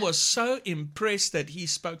 I was so impressed that He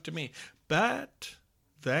spoke to me. But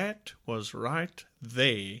that was right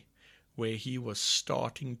there where He was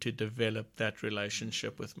starting to develop that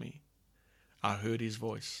relationship with me. I heard His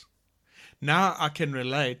voice. Now I can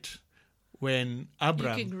relate when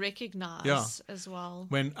Abram... You can recognize as well.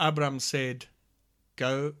 When Abram said,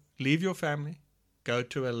 go, leave your family, go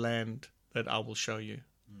to a land that I will show you.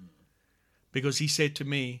 Because he said to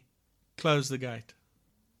me, close the gate.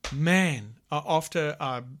 Man, after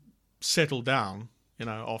I settled down, you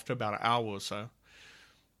know, after about an hour or so,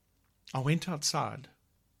 I went outside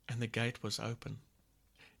and the gate was open.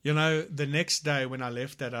 You know, the next day when I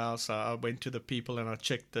left that house, I went to the people and I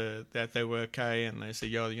checked that they were okay. And they said,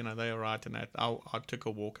 yeah, you know, they're all right. And that I took a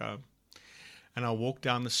walk home. And I walked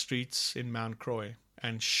down the streets in Mount Croix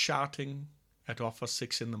and shouting at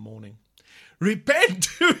 6:30 in the morning, repent,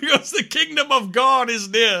 because the kingdom of God is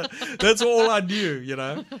near. That's all I knew, you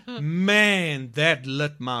know. Man, that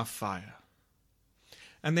lit my fire.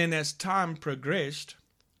 And then as time progressed,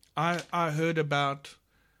 I heard about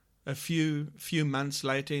a few months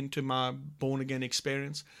later into my born-again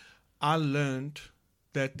experience, I learned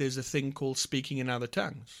that there's a thing called speaking in other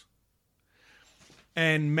tongues.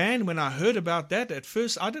 And man, when I heard about that, at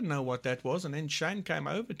first I didn't know what that was, and then Shane came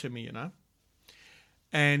over to me, you know.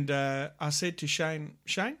 And I said to Shane,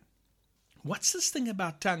 what's this thing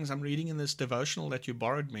about tongues? I'm reading in this devotional that you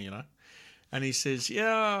borrowed me, And he says,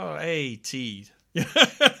 yeah, hey, T.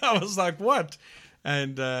 I was like, what?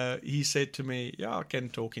 And he said to me, yeah, I can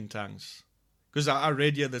talk in tongues. Because I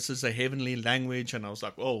read here, this is a heavenly language. And I was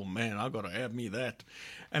like, oh, man, I got to have me that.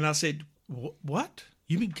 And I said, what?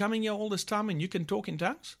 You've been coming here all this time and you can talk in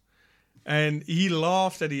tongues? And he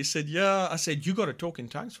laughed and he said, yeah. I said, you got to talk in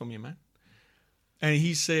tongues for me, man. And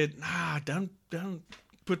he said, nah, don't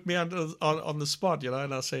put me on the spot,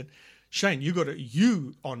 And I said, Shane,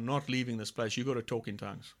 you are not leaving this place. You got to talk in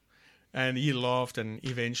tongues. And he laughed and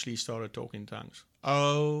eventually started talking tongues.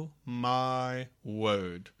 Oh my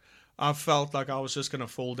word. I felt like I was just going to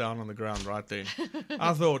fall down on the ground right then.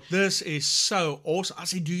 I thought, this is so awesome. I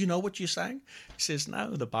said, do you know what you're saying? He says,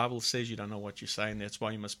 no, the Bible says you don't know what you're saying. That's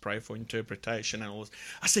why you must pray for interpretation and all this.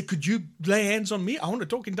 I said, could you lay hands on me? I want to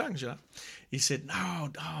talk in tongues, He said, no,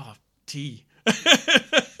 T.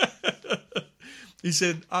 He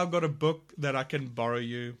said, I've got a book that I can borrow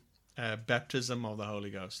you, Baptism of the Holy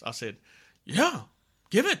Ghost. I said, yeah,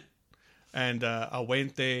 give it. And I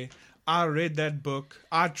went there. I read that book.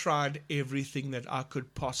 I tried everything that I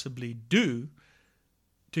could possibly do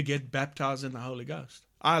to get baptized in the Holy Ghost.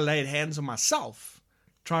 I laid hands on myself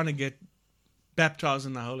trying to get baptized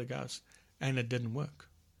in the Holy Ghost, and it didn't work.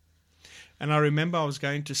 And I remember I was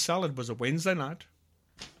going to sell. It was a Wednesday night,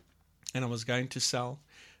 and I was going to sell.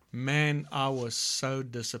 Man, I was so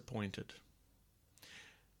disappointed.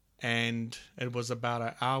 And it was about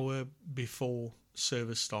an hour before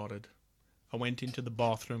service started. I went into the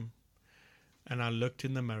bathroom and I looked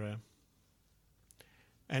in the mirror.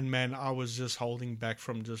 And man, I was just holding back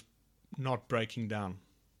from just not breaking down.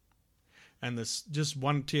 And this just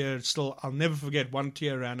one tear still, I'll never forget, one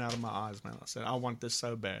tear ran out of my eyes, man. I said, I want this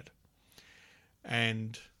so bad.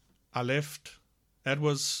 And I left. That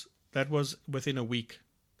was within a week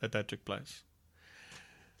that took place.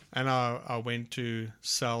 And I went to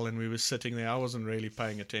sell and we were sitting there. I wasn't really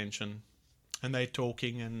paying attention. And they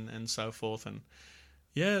talking and so forth. And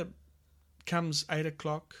yeah, comes 8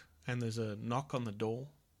 o'clock and there's a knock on the door.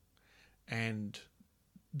 And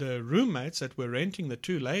the roommates that were renting, the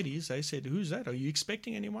two ladies, they said, who's that? Are you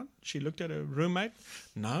expecting anyone? She looked at her roommate.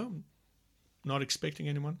 No, not expecting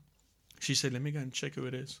anyone. She said, let me go and check who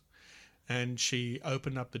it is. And she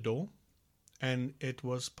opened up the door. And it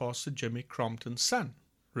was Pastor Jimmy Crompton's son,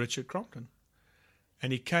 Richard Crompton.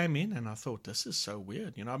 And he came in and I thought, this is so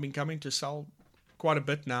weird. I've been coming to sell quite a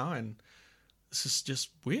bit now and this is just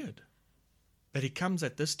weird that he comes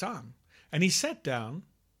at this time. And he sat down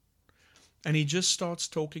and he just starts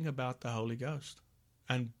talking about the Holy Ghost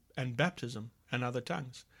and baptism and other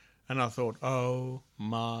tongues. And I thought, oh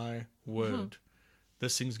my word,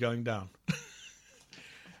 this thing's going down.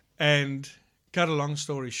 And cut a long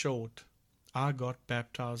story short, I got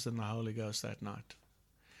baptized in the Holy Ghost that night.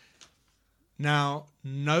 Now,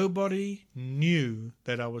 nobody knew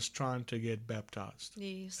that I was trying to get baptized.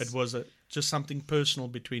 Yes. It was just something personal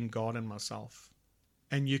between God and myself.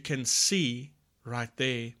 And you can see right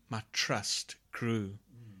there, my trust grew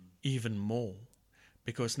even more.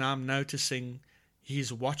 Because now I'm noticing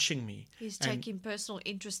He's watching me. He's taking personal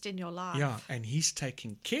interest in your life. Yeah, and He's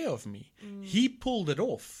taking care of me. He pulled it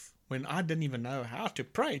off when I didn't even know how to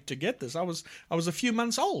pray to get this. I was a few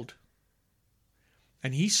months old.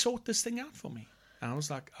 And He sought this thing out for me. And I was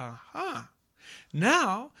like, aha.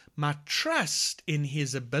 Now, my trust in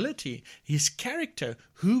His ability, His character,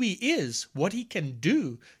 who He is, what He can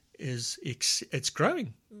do, it's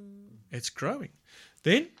growing. It's growing.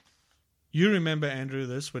 Then, you remember, Andrew,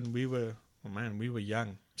 this when we were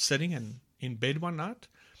young, sitting in bed one night,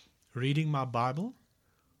 reading my Bible,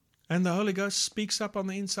 and the Holy Ghost speaks up on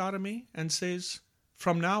the inside of me and says,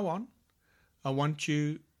 from now on, I want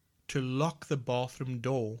you to lock the bathroom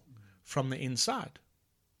door from the inside.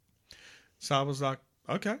 So I was like,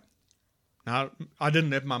 okay. Now, I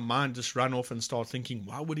didn't let my mind just run off and start thinking,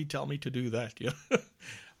 why would He tell me to do that?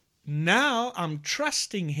 Now I'm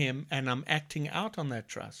trusting Him and I'm acting out on that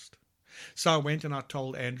trust. So I went and I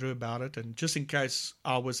told Andrew about it, and just in case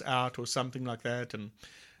I was out or something like that, and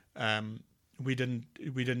we didn't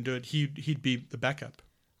do it, he'd be the backup.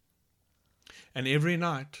 And every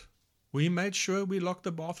night we made sure we locked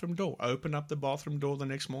the bathroom door, opened up the bathroom door the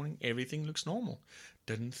next morning. Everything looks normal.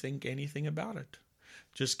 Didn't think anything about it.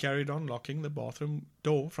 Just carried on locking the bathroom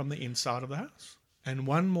door from the inside of the house. And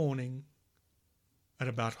one morning at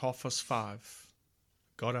about 5:30,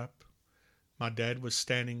 got up. My dad was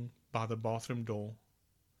standing by the bathroom door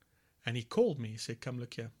and he called me. He said, come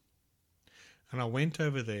look here. And I went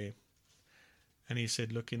over there and he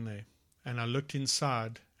said, look in there. And I looked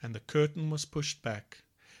inside and the curtain was pushed back,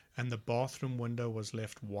 and the bathroom window was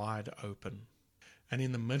left wide open. And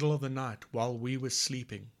in the middle of the night, while we were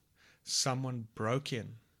sleeping, someone broke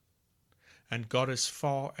in and got as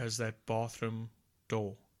far as that bathroom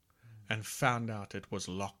door and found out it was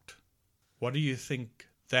locked. What do you think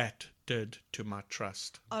that did to my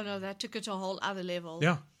trust? Oh no, that took it to a whole other level.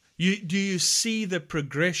 Yeah. Do you see the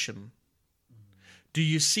progression? Do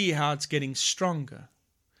you see how it's getting stronger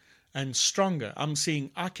and stronger? I'm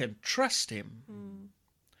seeing I can trust him.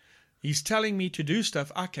 He's telling me to do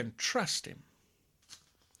stuff. I can trust him.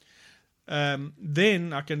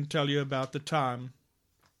 Then I can tell you about the time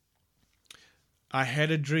I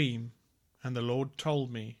had a dream, and the Lord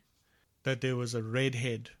told me that there was a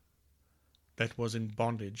redhead that was in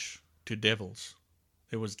bondage to devils.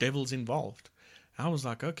 There was devils involved. I was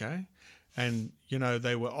like, okay. And,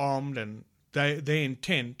 they were armed, and their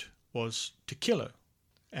intent was to kill her.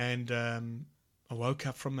 And I woke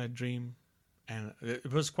up from that dream, and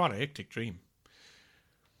it was quite a hectic dream.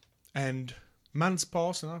 And months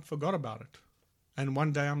passed, and I forgot about it. And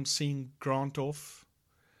one day I'm seeing Grant off,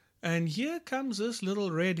 and here comes this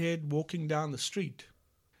little redhead walking down the street.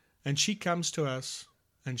 And she comes to us,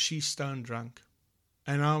 and she's stone drunk.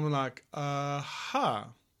 And I'm like, aha.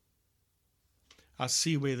 I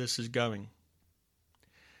see where this is going.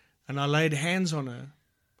 And I laid hands on her,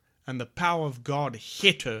 and the power of God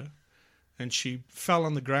hit her, and she fell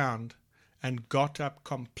on the ground and got up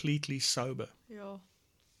completely sober. Yeah.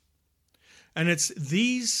 And it's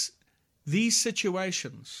these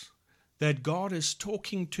situations that God is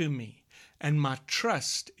talking to me, and my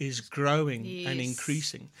trust is growing and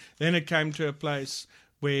increasing. Then it came to a place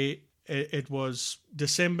where it was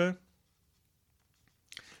December,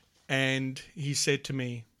 and he said to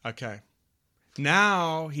me, okay,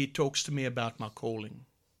 now he talks to me about my calling.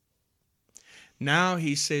 Now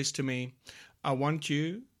he says to me, I want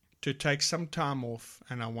you to take some time off,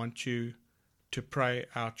 and I want you to pray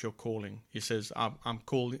out your calling. He says, I'm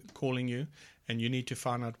calling you, and you need to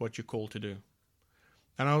find out what you're called to do.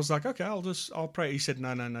 And I was like, okay, I'll pray. He said,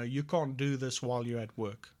 no, you can't do this while you're at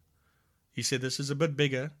work. He said, this is a bit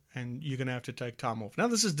bigger, and you're going to have to take time off. Now,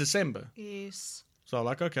 this is December. Yes. So I'm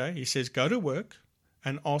like, okay. He says, go to work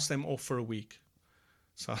and ask them off for a week.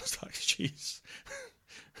 So I was like, jeez,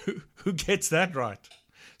 who gets that right?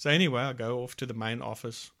 So anyway, I go off to the main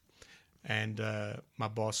office, and my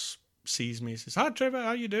boss sees me. He says, hi, Trevor, how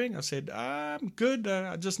are you doing? I said, I'm good.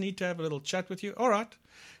 I just need to have a little chat with you. All right.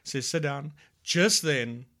 He says, sit down. Just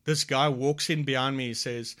then, this guy walks in behind me. He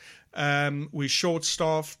says, we're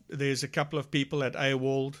short-staffed. There's a couple of people at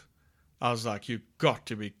AWOLD. I was like, you've got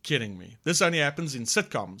to be kidding me. This only happens in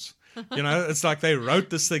sitcoms. It's like they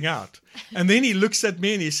wrote this thing out. And then he looks at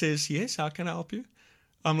me and he says, yes, how can I help you?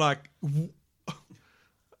 I'm like,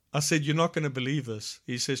 I said, you're not going to believe this.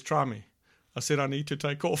 He says, try me. I said, I need to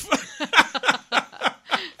take off.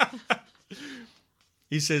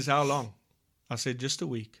 He says, how long? I said, just a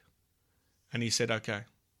week. And he said, okay.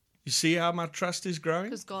 You see how my trust is growing?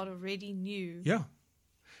 Because God already knew. Yeah.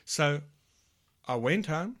 So I went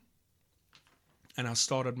home and I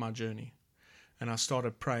started my journey. And I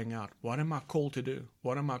started praying out, what am I called to do?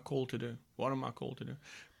 What am I called to do? What am I called to do?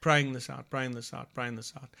 Praying this out, praying this out, praying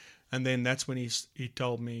this out. And then that's when he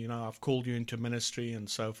told me, I've called you into ministry and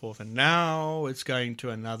so forth. And now it's going to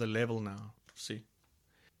another level now. See?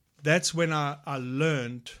 That's when I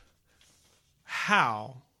learned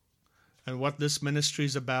how and what this ministry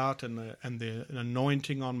is about, and the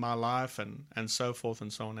anointing on my life and so forth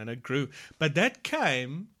and so on. And it grew. But that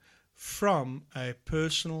came from a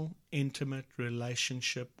personal, intimate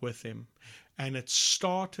relationship with him. And it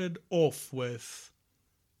started off with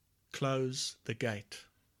close the gate.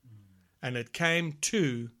 And it came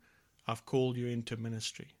to, I've called you into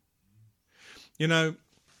ministry. I'm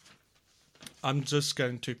just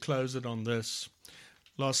going to close it on this.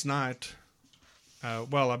 Last night,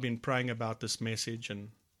 I've been praying about this message and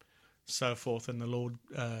so forth, and the Lord,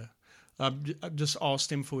 I just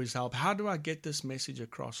asked him for his help. How do I get this message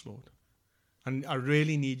across, Lord? And I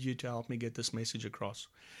really need you to help me get this message across.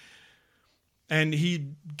 And he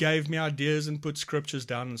gave me ideas and put scriptures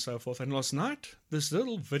down and so forth. And last night, this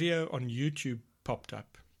little video on YouTube popped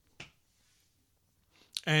up.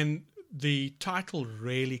 And the title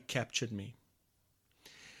really captured me.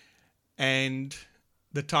 And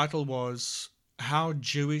the title was, How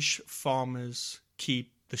Jewish Farmers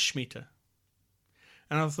Keep the Shemitah.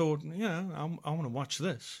 And I thought, I want to watch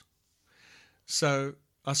this. So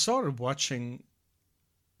I started watching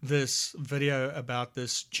this video about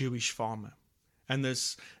this Jewish farmer. And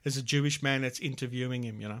this is a Jewish man that's interviewing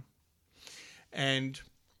him, And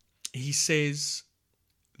he says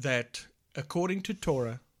that according to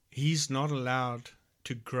Torah, he's not allowed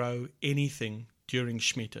to grow anything during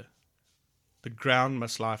Shemitah. The ground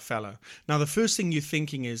must lie fallow. Now, the first thing you're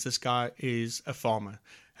thinking is this guy is a farmer.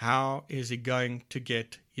 How is he going to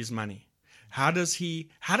get his money? How does he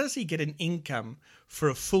get an income for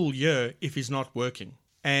a full year if he's not working?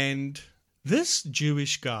 And this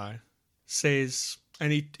Jewish guy says,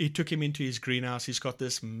 and he took him into his greenhouse. He's got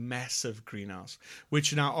this massive greenhouse,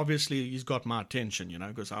 which now obviously he's got my attention,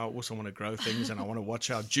 because I also want to grow things and I want to watch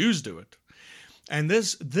how Jews do it. And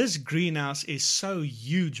this greenhouse is so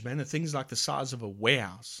huge, man. The thing's like the size of a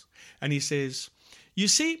warehouse. And he says, you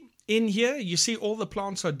see, in here, you see all the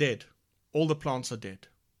plants are dead. All the plants are dead.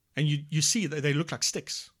 And you see that they look like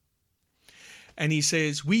sticks. And he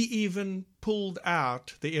says, we even pulled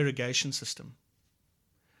out the irrigation system.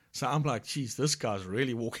 So I'm like, geez, this guy's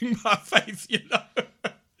really walking by faith,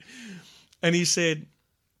 And he said,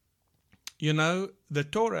 the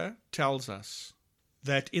Torah tells us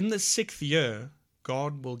that in the 6th year,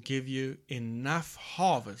 God will give you enough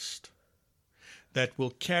harvest that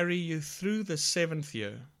will carry you through the 7th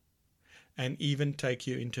year and even take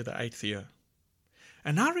you into the 8th year.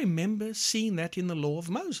 And I remember seeing that in the law of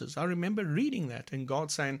Moses. I remember reading that and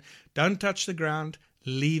God saying, don't touch the ground,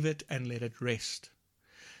 leave it and let it rest.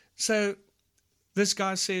 So this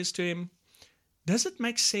guy says to him, does it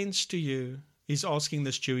make sense to you? He's asking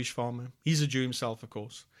this Jewish farmer. He's a Jew himself, of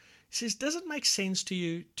course. He says, does it make sense to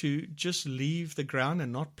you to just leave the ground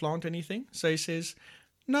and not plant anything? So he says,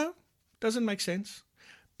 no, doesn't make sense.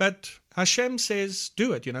 But Hashem says,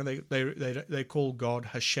 do it. They call God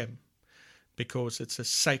Hashem because it's a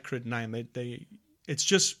sacred name. It's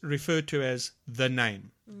just referred to as the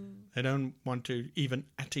name. They don't want to even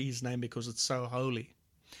utter his name because it's so holy.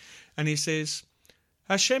 And he says,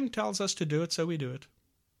 Hashem tells us to do it, so we do it.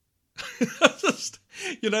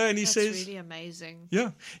 And he says, that's really amazing.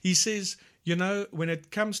 Yeah. He says, when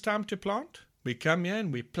it comes time to plant, we come here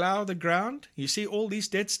and we plow the ground. You see all these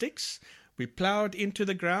dead sticks? We plow it into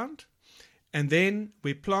the ground. And then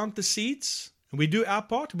we plant the seeds. And we do our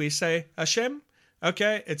part. We say, Hashem,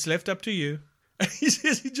 okay, it's left up to you. And he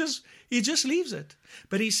says, he just leaves it.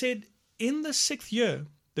 But he said, in the 6th year,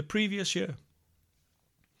 the previous year,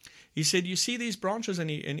 he said, you see these branches? And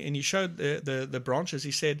he showed the branches.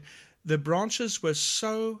 He said, the branches were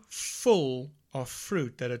so full of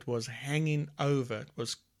fruit that it was hanging over. It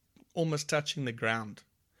was almost touching the ground.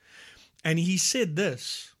 And he said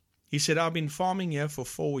this. He said, I've been farming here for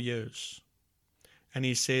 4 years. And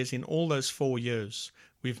he says, in all those 4 years,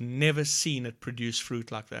 we've never seen it produce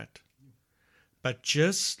fruit like that. But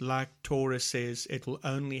just like Torah says, it will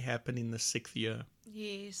only happen in the 6th year.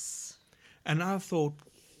 Yes. And I thought,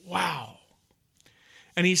 wow.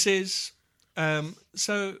 And he says, he's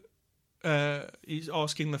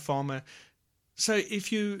asking the farmer, so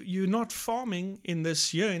if you're not farming in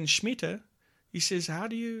this year in Shemitah, he says, how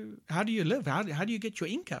do you live? How do you get your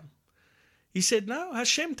income? He said, no,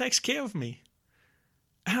 Hashem takes care of me.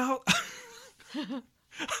 And I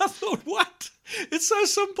thought, what? It's so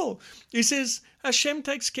simple. He says, Hashem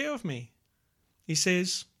takes care of me. He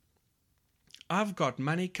says, I've got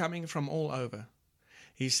money coming from all over.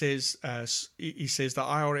 He says the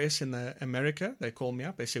IRS in America, they call me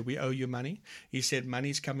up. They say, we owe you money. He said,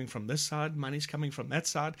 money's coming from this side. Money's coming from that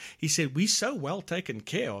side. He said, we're so well taken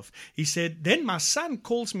care of. He said, then my son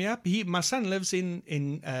calls me up. My son lives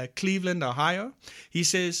in Cleveland, Ohio. He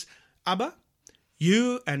says, Abba,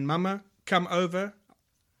 you and Mama come over.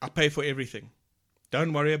 I pay for everything.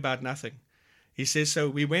 Don't worry about nothing. He says, so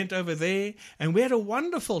we went over there and we had a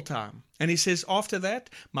wonderful time. And he says, after that,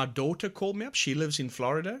 my daughter called me up. She lives in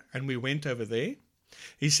Florida and we went over there.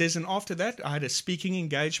 He says, and after that, I had a speaking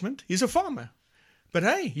engagement. He's a farmer. But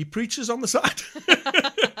hey, he preaches on the side.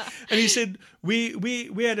 And he said, we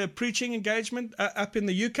had a preaching engagement up in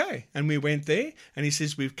the UK. And we went there. And he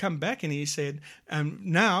says, we've come back. And he said,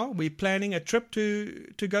 now we're planning a trip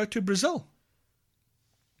to go to Brazil.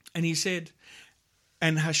 And he said,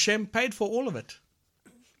 and Hashem paid for all of it.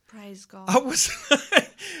 Praise God.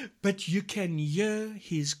 But you can hear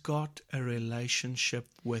he's got a relationship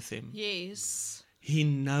with him. Yes. He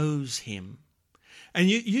knows him. And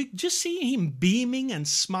you just see him beaming and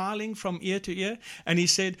smiling from ear to ear. And he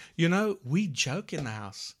said, we joke in the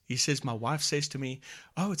house. He says, my wife says to me,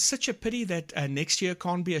 oh, it's such a pity that next year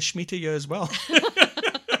can't be a Shemitah year as well.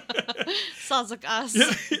 Sounds like us.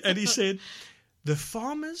 Yeah. And he said, the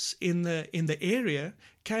farmers in the area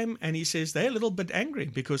came and he says they're a little bit angry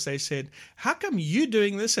because they said, how come you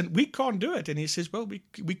doing this and we can't do it? And he says, well, we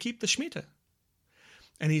keep the Shemitah.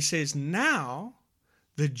 And he says, now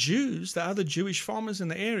the Jews, the other Jewish farmers in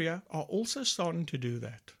the area are also starting to do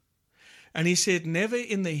that. And he said, never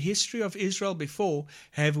in the history of Israel before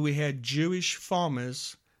have we had Jewish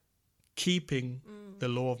farmers keeping the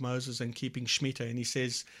law of Moses and keeping Shemitah. And he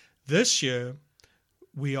says, this year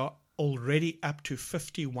we are already up to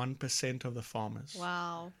 51% of the farmers.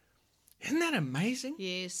 Wow. Isn't that amazing?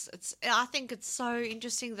 Yes. I think it's so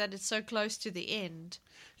interesting that it's so close to the end.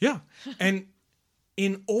 Yeah. And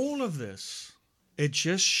in all of this, it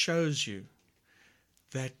just shows you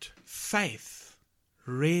that faith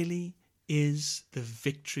really is the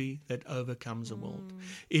victory that overcomes the world.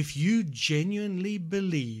 If you genuinely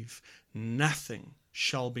believe, nothing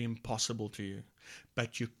shall be impossible to you,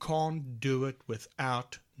 but you can't do it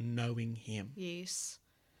without knowing Him. Yes.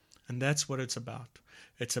 And that's what it's about.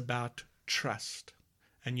 It's about trust.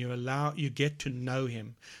 And you get to know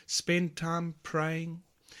Him. Spend time praying,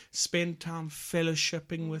 spend time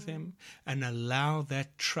fellowshipping with Him, and allow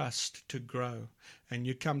that trust to grow. And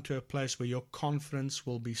you come to a place where your confidence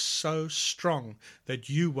will be so strong that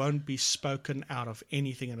you won't be spoken out of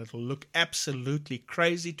anything, and it'll look absolutely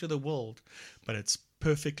crazy to the world, but it's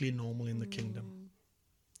perfectly normal in the kingdom.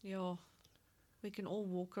 Yeah. We can all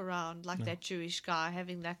walk around like that Jewish guy,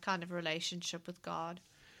 having that kind of relationship with God.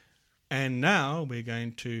 And now we're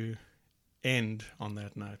going to end on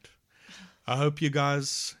that note. I hope you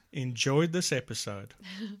guys enjoyed this episode.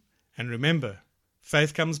 And remember,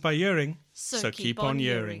 faith comes by hearing, so keep on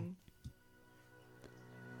hearing.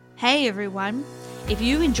 Hey everyone, if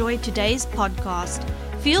you enjoyed today's podcast,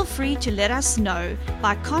 feel free to let us know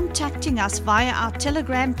by contacting us via our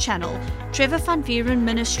Telegram channel, Trevor Van Vieren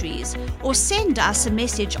Ministries, or send us a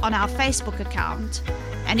message on our Facebook account.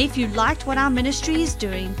 And if you liked what our ministry is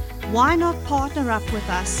doing, why not partner up with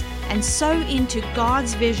us and sow into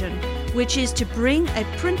God's vision, which is to bring a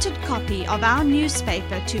printed copy of our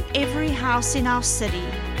newspaper to every house in our city.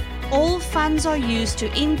 All funds are used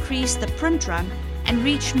to increase the print run and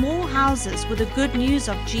reach more houses with the good news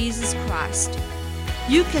of Jesus Christ.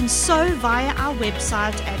 You can sow via our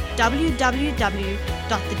website at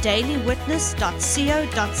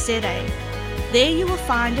www.thedailywitness.co.za. There you will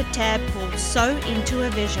find a tab called Sow into a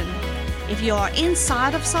Vision. If you are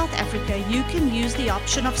inside of South Africa, you can use the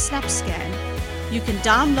option of SnapScan. You can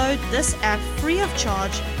download this app free of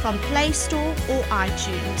charge from Play Store or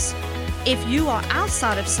iTunes. If you are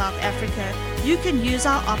outside of South Africa, you can use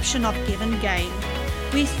our option of Give and Gain.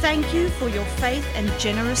 We thank you for your faith and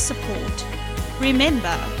generous support.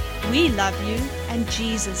 Remember, we love you and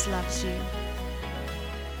Jesus loves you.